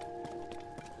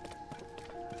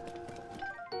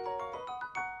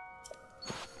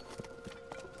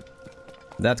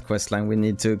 That questline we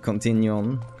need to continue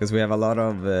on, because we have a lot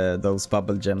of those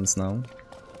bubble gems now.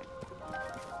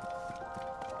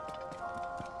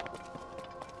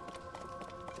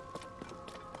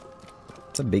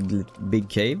 It's a big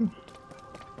cave.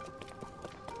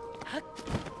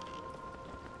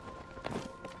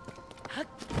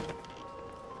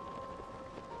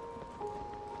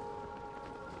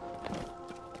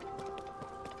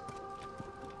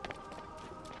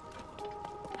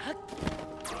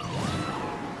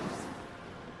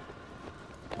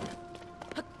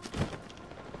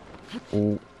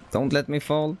 Oh, don't let me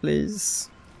fall, please.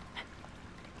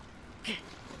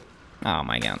 Oh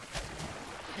my god.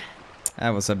 That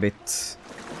was a bit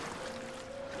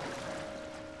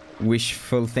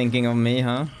wishful thinking of me,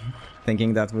 huh?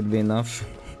 Thinking that would be enough.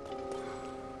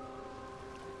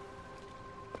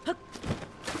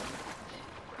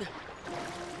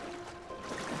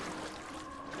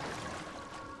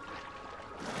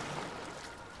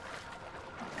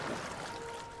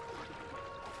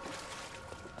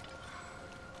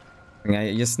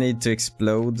 I just need to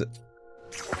explode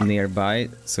nearby.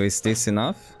 So is this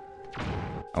enough?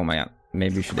 Oh my god.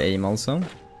 Maybe we should aim also.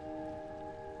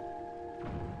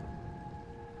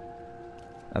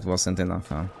 That wasn't enough,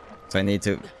 huh? So I need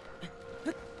to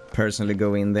personally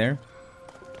go in there.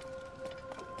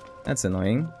 That's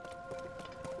annoying.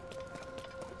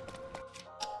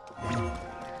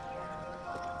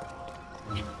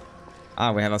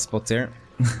 Ah, we have a spot here.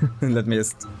 Let me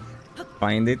just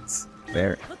find it.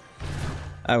 There.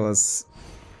 That was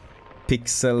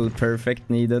pixel perfect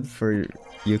needed for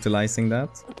utilizing that.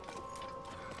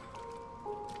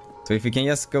 So if we can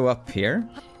just go up here.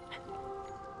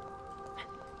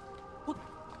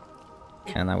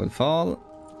 And I will fall.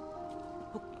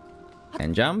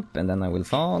 And jump, and then I will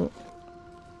fall.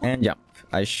 And jump.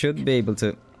 I should be able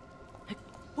to...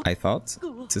 I thought,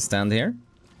 to stand here.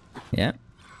 Yeah.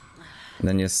 And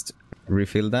then just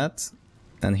refill that.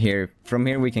 And here, from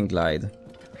here we can glide.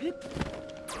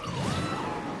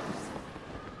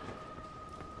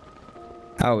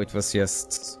 Oh, it was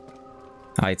just...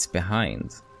 Ah, it's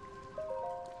behind.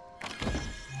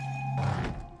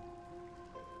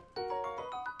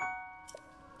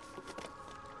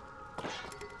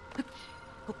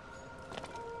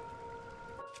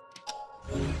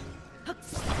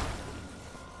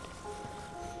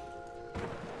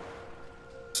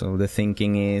 So the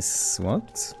thinking is...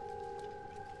 what?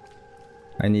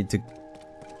 I need to...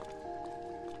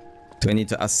 Do I need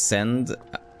to ascend?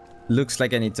 Looks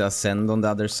like I need to ascend on the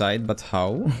other side, but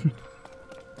how?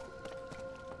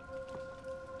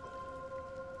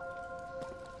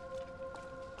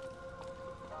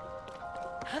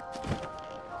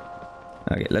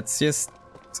 Okay, let's just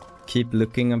keep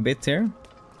looking a bit here.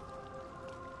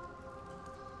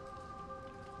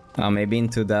 Maybe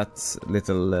into that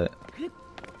little...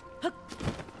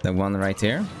 the one right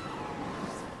here.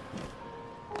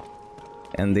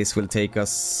 And this will take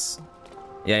us...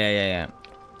 Yeah.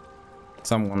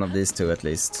 Some one of these two at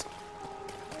least.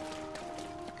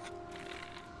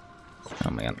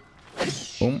 Oh my god.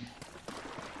 Boom.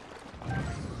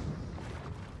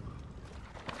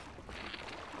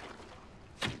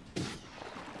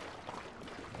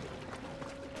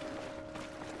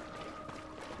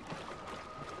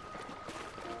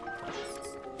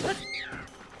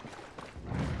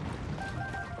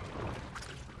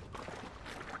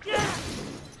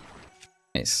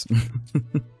 Nice.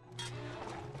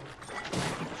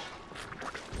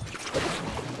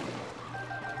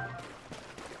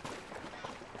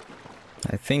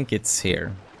 I think it's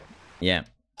here. Yeah.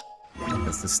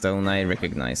 That's the stone I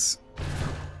recognize.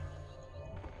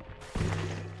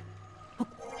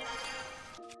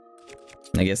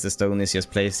 I guess the stone is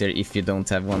just placed here if you don't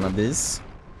have one of these.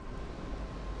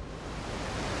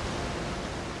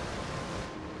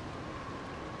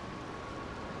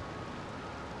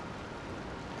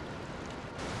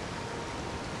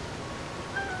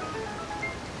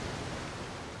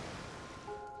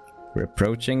 We're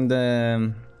approaching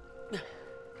the...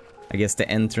 I guess the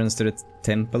entrance to the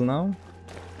temple now.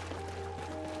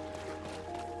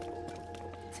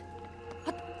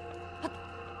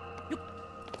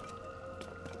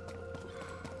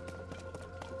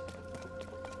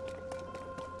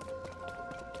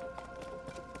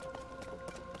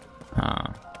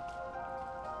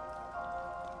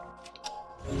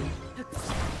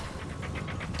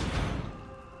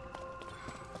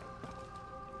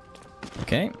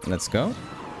 Okay, let's go.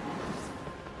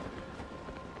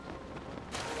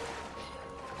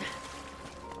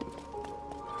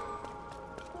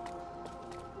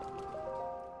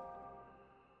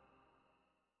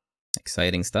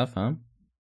 Exciting stuff, huh?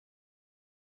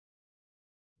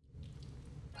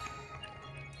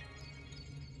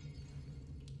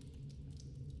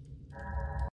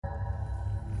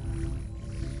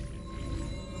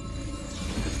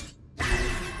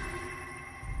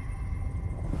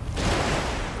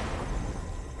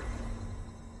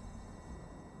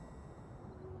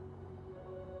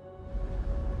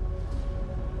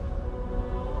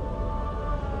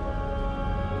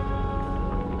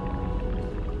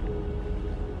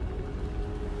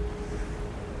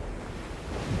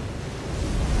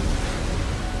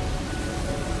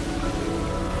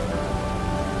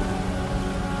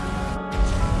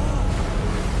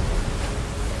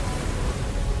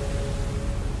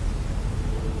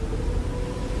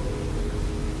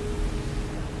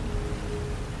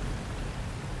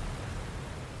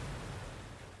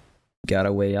 Got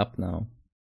a way up now.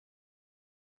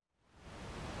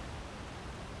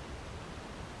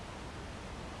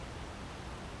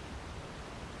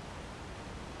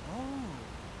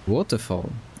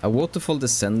 Waterfall. A waterfall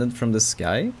descended from the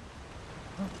sky?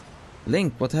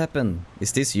 Link, what happened?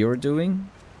 Is this your doing?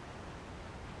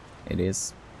 It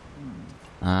is.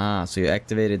 Ah, so you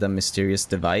activated a mysterious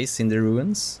device in the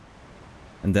ruins?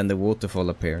 And then the waterfall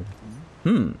appeared.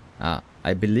 Ah,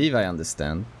 I believe I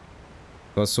understand.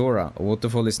 For Sora, a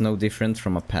waterfall is no different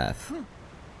from a path.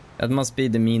 That must be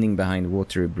the meaning behind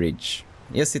Watery Bridge.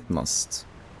 Yes, it must.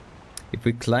 If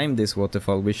we climb this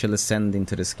waterfall, we shall ascend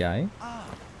into the sky.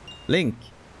 Link,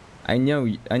 I knew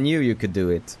you could do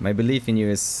it. My belief in you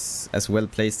is as well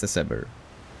placed as ever.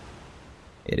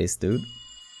 It is, dude.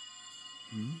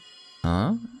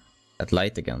 Huh? That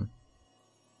light again.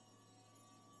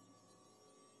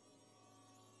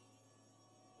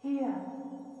 Here.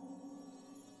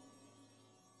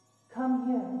 Come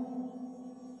here.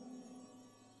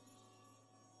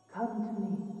 Come to me.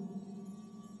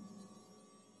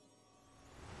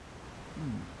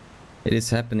 It is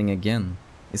happening again.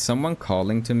 Is someone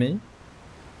calling to me?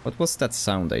 What was that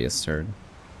sound I just heard?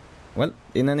 Well,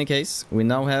 in any case, we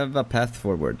now have a path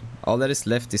forward. All that is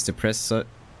left is to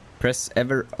press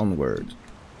ever onward.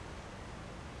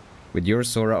 With your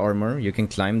Sora armor, you can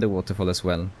climb the waterfall as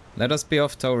well. Let us be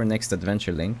off to our next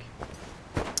adventure, Link.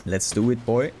 Let's do it,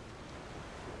 boy.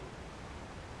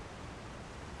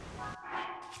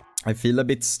 I feel a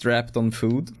bit strapped on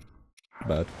food,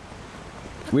 but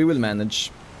we will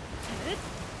manage.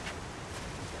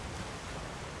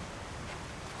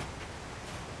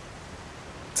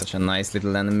 Such a nice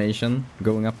little animation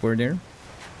going upward here.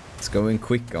 It's going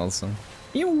quick also.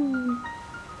 Ew.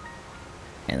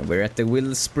 And we're at the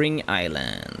Wellspring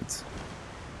Island.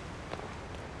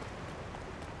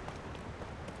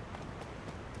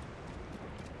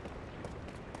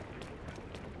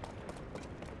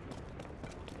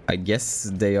 I guess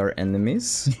they are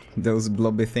enemies, those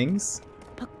blobby things.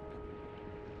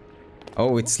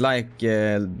 Oh, it's like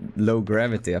low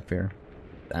gravity up here.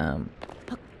 Damn.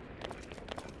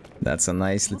 That's a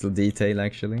nice little detail,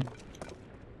 actually.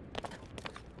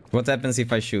 What happens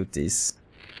if I shoot these?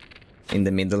 In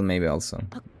the middle, maybe also.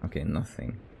 Okay,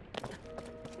 nothing.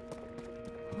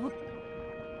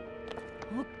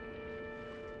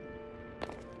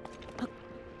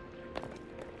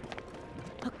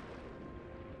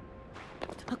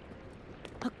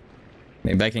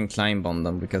 Maybe I can climb on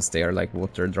them because they are like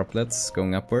water droplets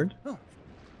going upward.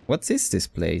 What is this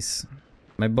place?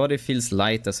 My body feels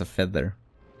light as a feather.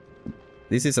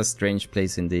 This is a strange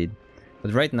place indeed.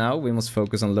 But right now we must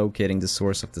focus on locating the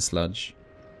source of the sludge.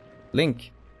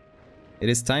 Link, it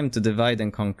is time to divide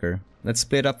and conquer. Let's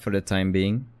split up for the time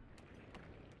being.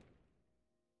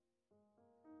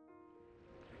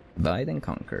 Divide and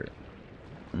conquer.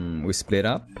 We split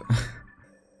up.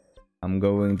 I'm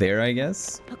going there, I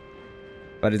guess.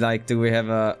 But like, do we have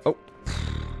a... Oh!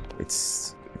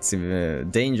 It's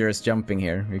dangerous jumping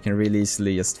here. You can really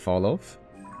easily just fall off.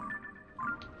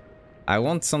 I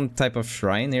want some type of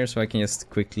shrine here so I can just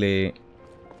quickly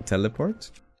teleport.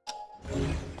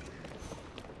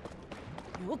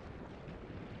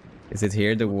 Is it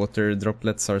here the water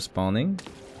droplets are spawning?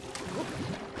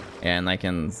 And I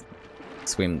can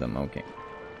swim them, okay.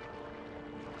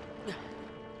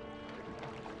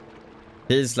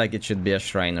 Feels like it should be a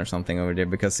shrine or something over there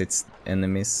because it's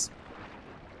enemies.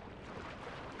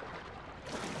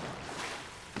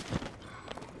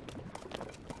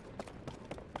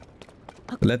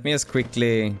 Let me just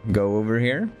quickly go over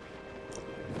here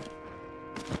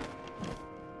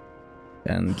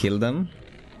and kill them.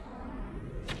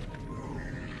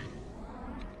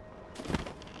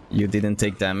 You didn't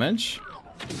take damage?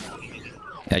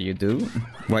 Yeah, you do.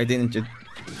 Why didn't you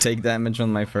take damage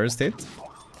on my first hit?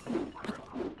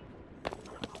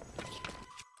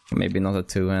 Maybe not a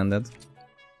two-handed.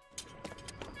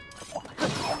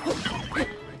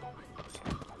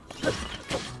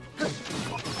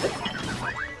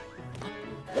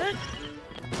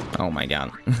 Oh my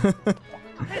god.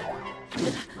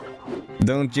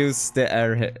 Don't use the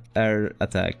air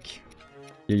attack.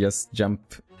 You just jump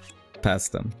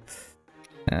past them.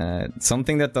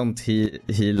 Something that don't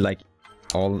heal like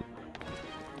all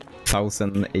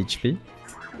 1000 HP.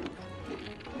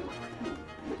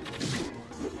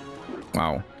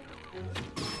 Wow.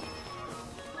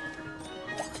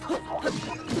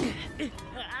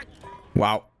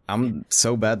 Wow, I'm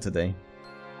so bad today.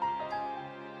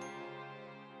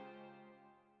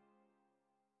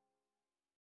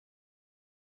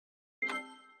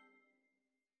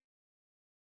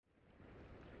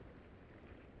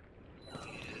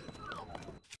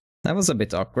 That was a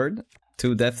bit awkward.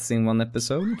 2 deaths in 1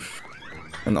 episode.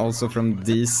 And also from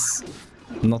these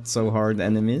not so hard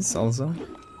enemies also.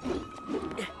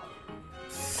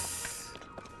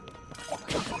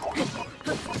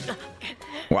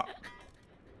 Wow.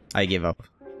 I give up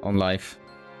on life.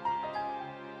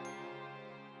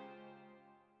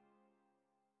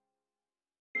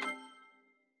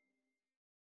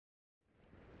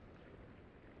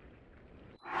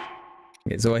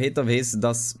 Okay, so a hit of his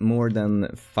does more than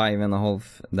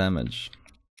 5.5 damage.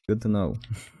 Good to know.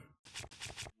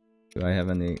 Do I have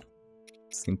any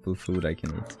simple food I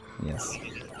can eat? Yes.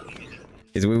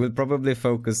 Okay, so we will probably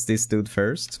focus this dude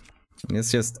first.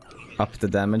 Let's just up the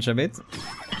damage a bit.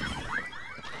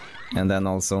 And then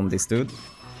also on this dude.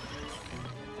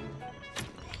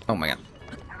 Oh my god.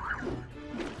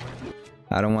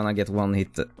 I don't want to get one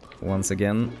hit once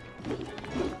again.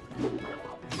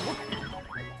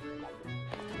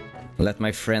 Let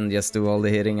my friend just do all the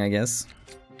hitting, I guess.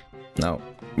 No,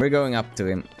 we're going up to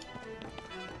him.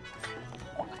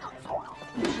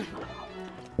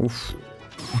 Oof.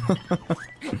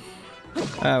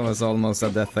 That was almost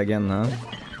a death again, huh?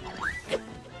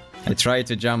 I tried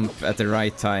to jump at the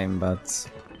right time, but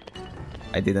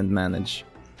I didn't manage.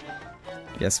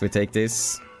 Guess we take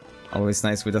this. Always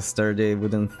nice with a sturdy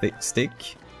wooden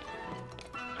stick.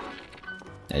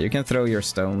 Yeah, you can throw your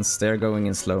stones. They're going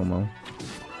in slow-mo.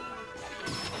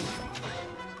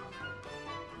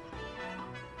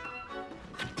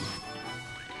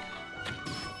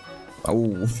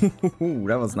 Oh,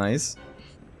 that was nice.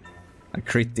 A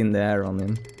crit in the air on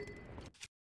him. Do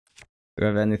you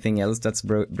have anything else that's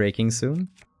breaking soon?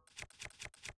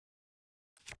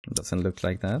 Doesn't look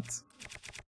like that.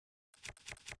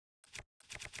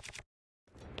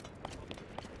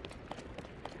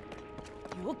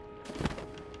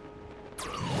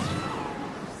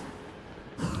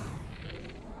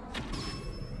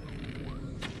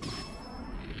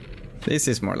 This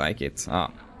is more like it.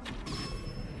 Ah.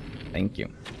 Thank you.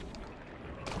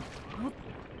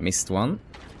 Missed one.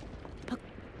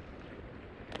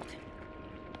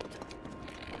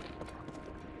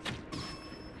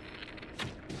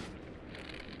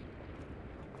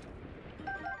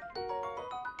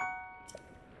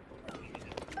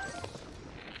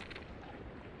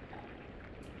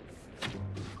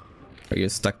 Are you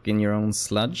stuck in your own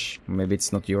sludge? Maybe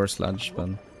it's not your sludge, but...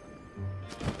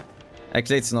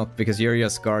 Actually, it's not, because you're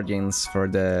just guardians for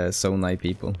the Zonai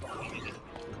people.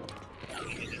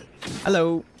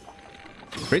 Hello!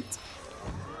 Crit?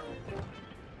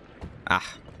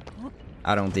 Ah.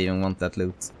 I don't even want that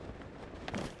loot.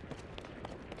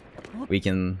 We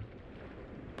can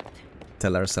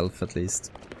tell ourselves at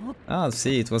least. Ah,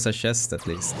 see, it was a chest at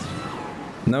least.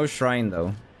 No shrine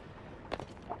though.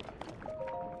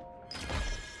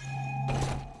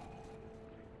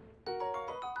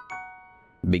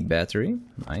 Big battery,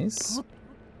 nice.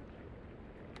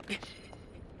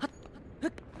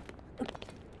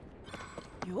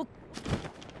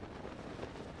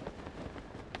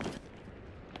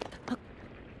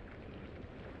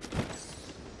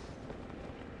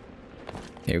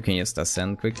 Okay, we can just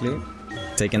ascend quickly.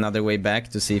 Take another way back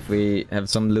to see if we have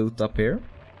some loot up here.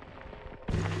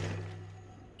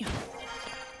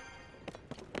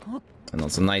 And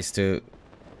also nice to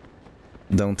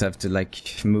don't have to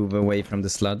like move away from the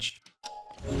sludge.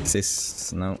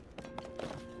 Exists, no.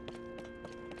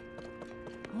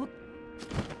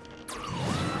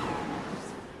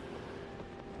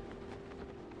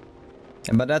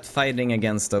 But that fighting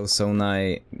against those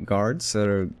Zonai guards,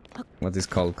 or what is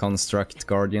called construct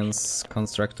guardians,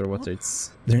 construct or what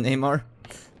it's their name are,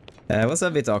 was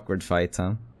a bit awkward fight,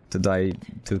 huh? To die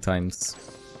 2 times.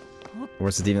 Or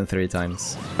was it even 3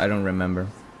 times? I don't remember.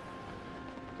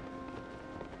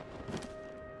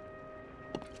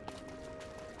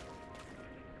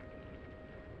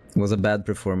 It was a bad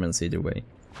performance either way.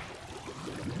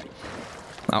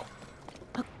 Oh.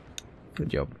 Good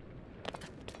job.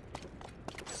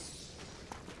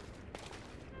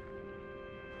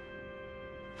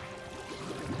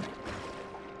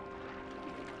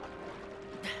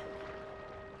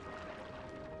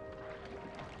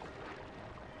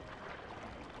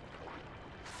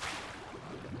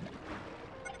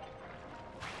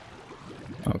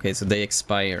 Okay, so they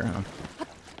expire, huh?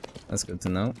 That's good to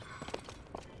know.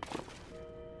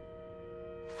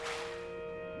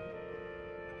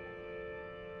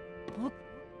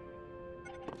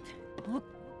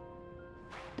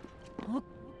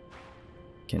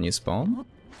 Can you spawn?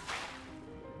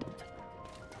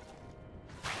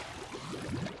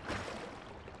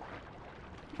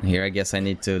 Here I guess I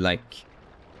need to like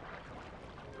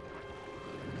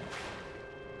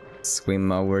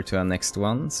swim over to our next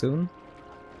one soon.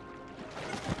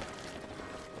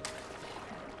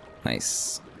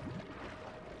 Nice.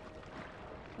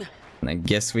 And I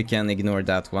guess we can ignore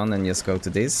that one and just go to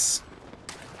this.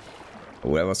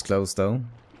 Oh, that was close though.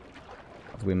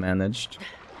 But we managed.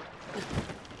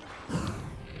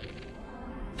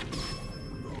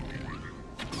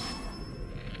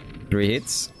 Three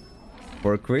hits.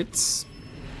 4 crits.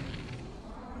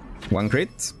 1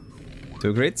 crit.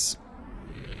 2 crits.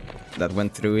 That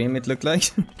went through him, it looked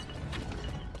like.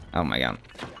 Oh my god.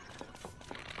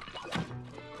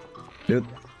 Dude,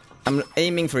 I'm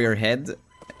aiming for your head,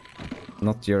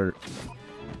 not your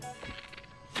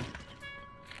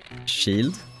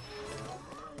shield.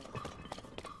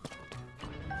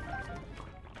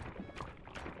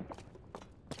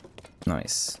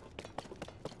 Nice.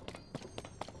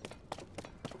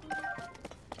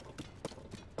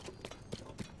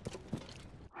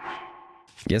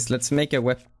 Yes, let's make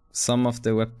a some of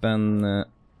the weapon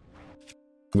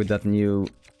with that new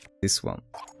this one.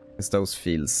 Because those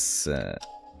feels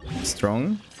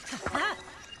strong.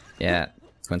 Yeah,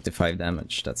 25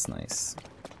 damage, that's nice.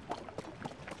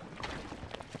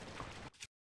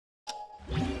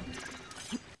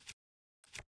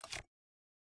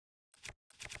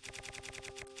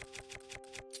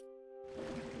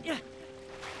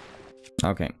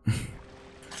 Okay.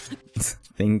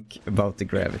 Think about the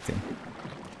gravity.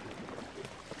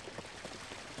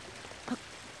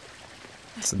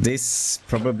 So this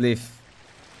probably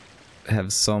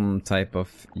have some type of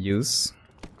use.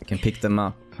 We can pick them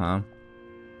up, huh?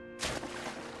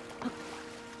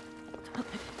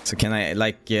 So can I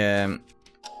like can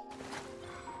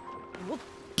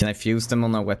I fuse them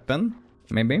on a weapon?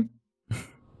 Maybe?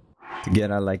 To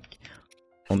get a like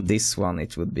on this one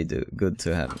it would be good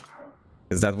to have.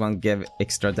 Because that one gave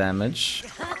extra damage.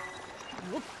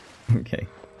 Okay.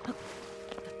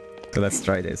 So let's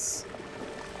try this.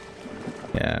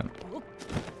 Yeah.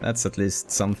 That's at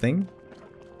least something.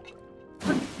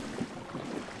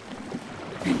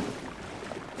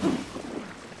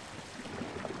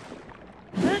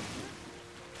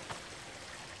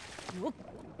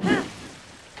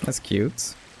 That's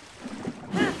cute.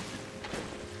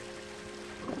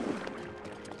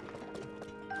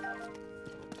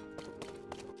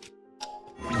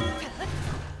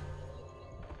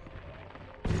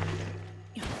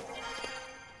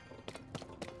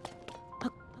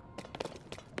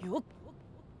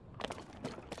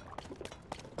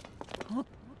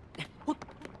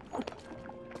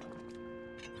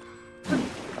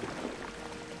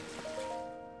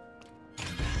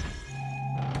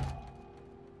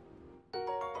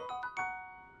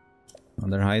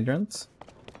 Another hydrant.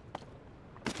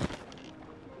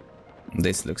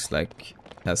 This looks like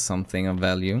has something of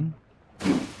value.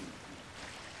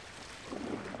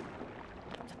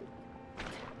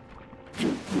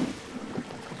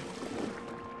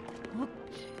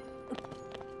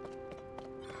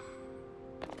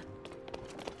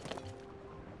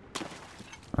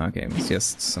 Okay, it's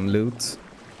just some loot.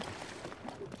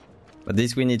 But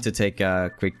this we need to take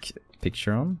a quick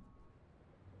picture on.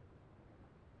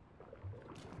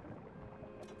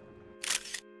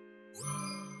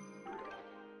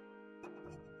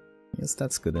 Yes,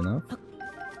 that's good enough.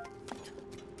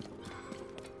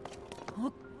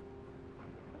 Oh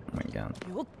my god.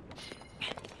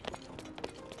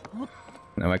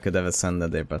 No, I could have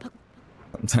ascended there, but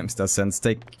sometimes the ascents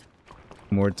take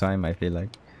more time, I feel like.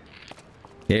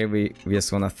 Here we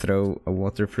just wanna throw a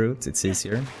water fruit, it's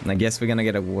easier. And I guess we're gonna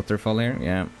get a waterfall here,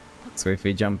 yeah. So if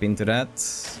we jump into that,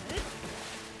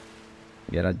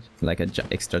 get a like a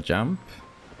extra jump.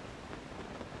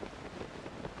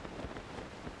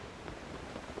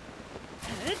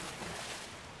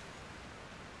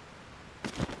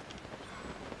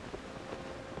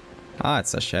 Ah,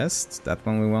 it's a chest. That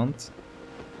one we want.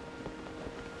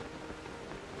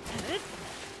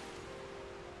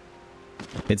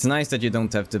 It's nice that you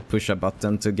don't have to push a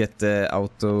button to get the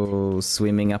auto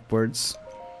swimming upwards.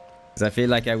 Because I feel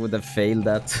like I would have failed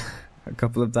that a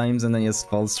couple of times and then just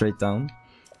fall straight down.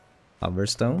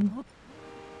 Hoverstone.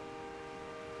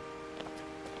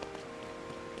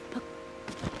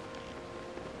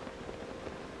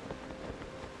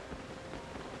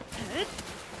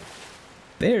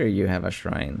 There you have a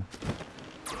shrine.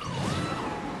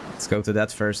 Let's go to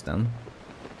that first then.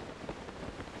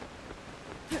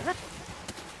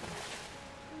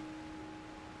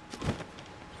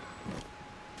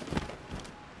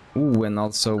 Ooh, and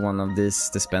also one of these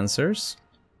dispensers.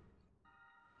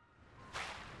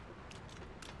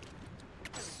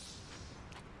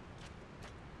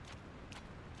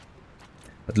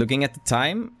 But looking at the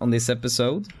time on this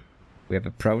episode, we have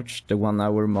approached the 1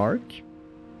 hour mark.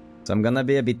 So I'm gonna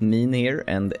be a bit mean here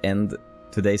and end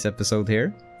today's episode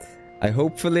here. I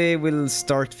hopefully will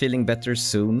start feeling better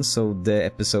soon, so the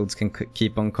episodes can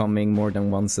keep on coming more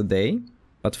than once a day.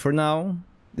 But for now,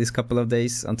 this couple of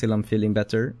days until I'm feeling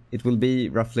better, it will be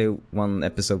roughly 1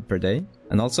 episode per day.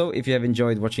 And also, if you have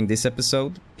enjoyed watching this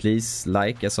episode, please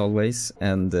like as always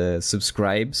and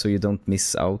subscribe so you don't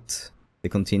miss out the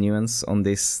continuance on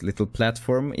this little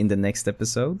platform in the next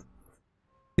episode.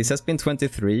 This has been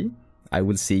 23. I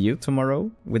will see you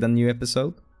tomorrow with a new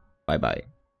episode. Bye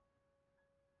bye.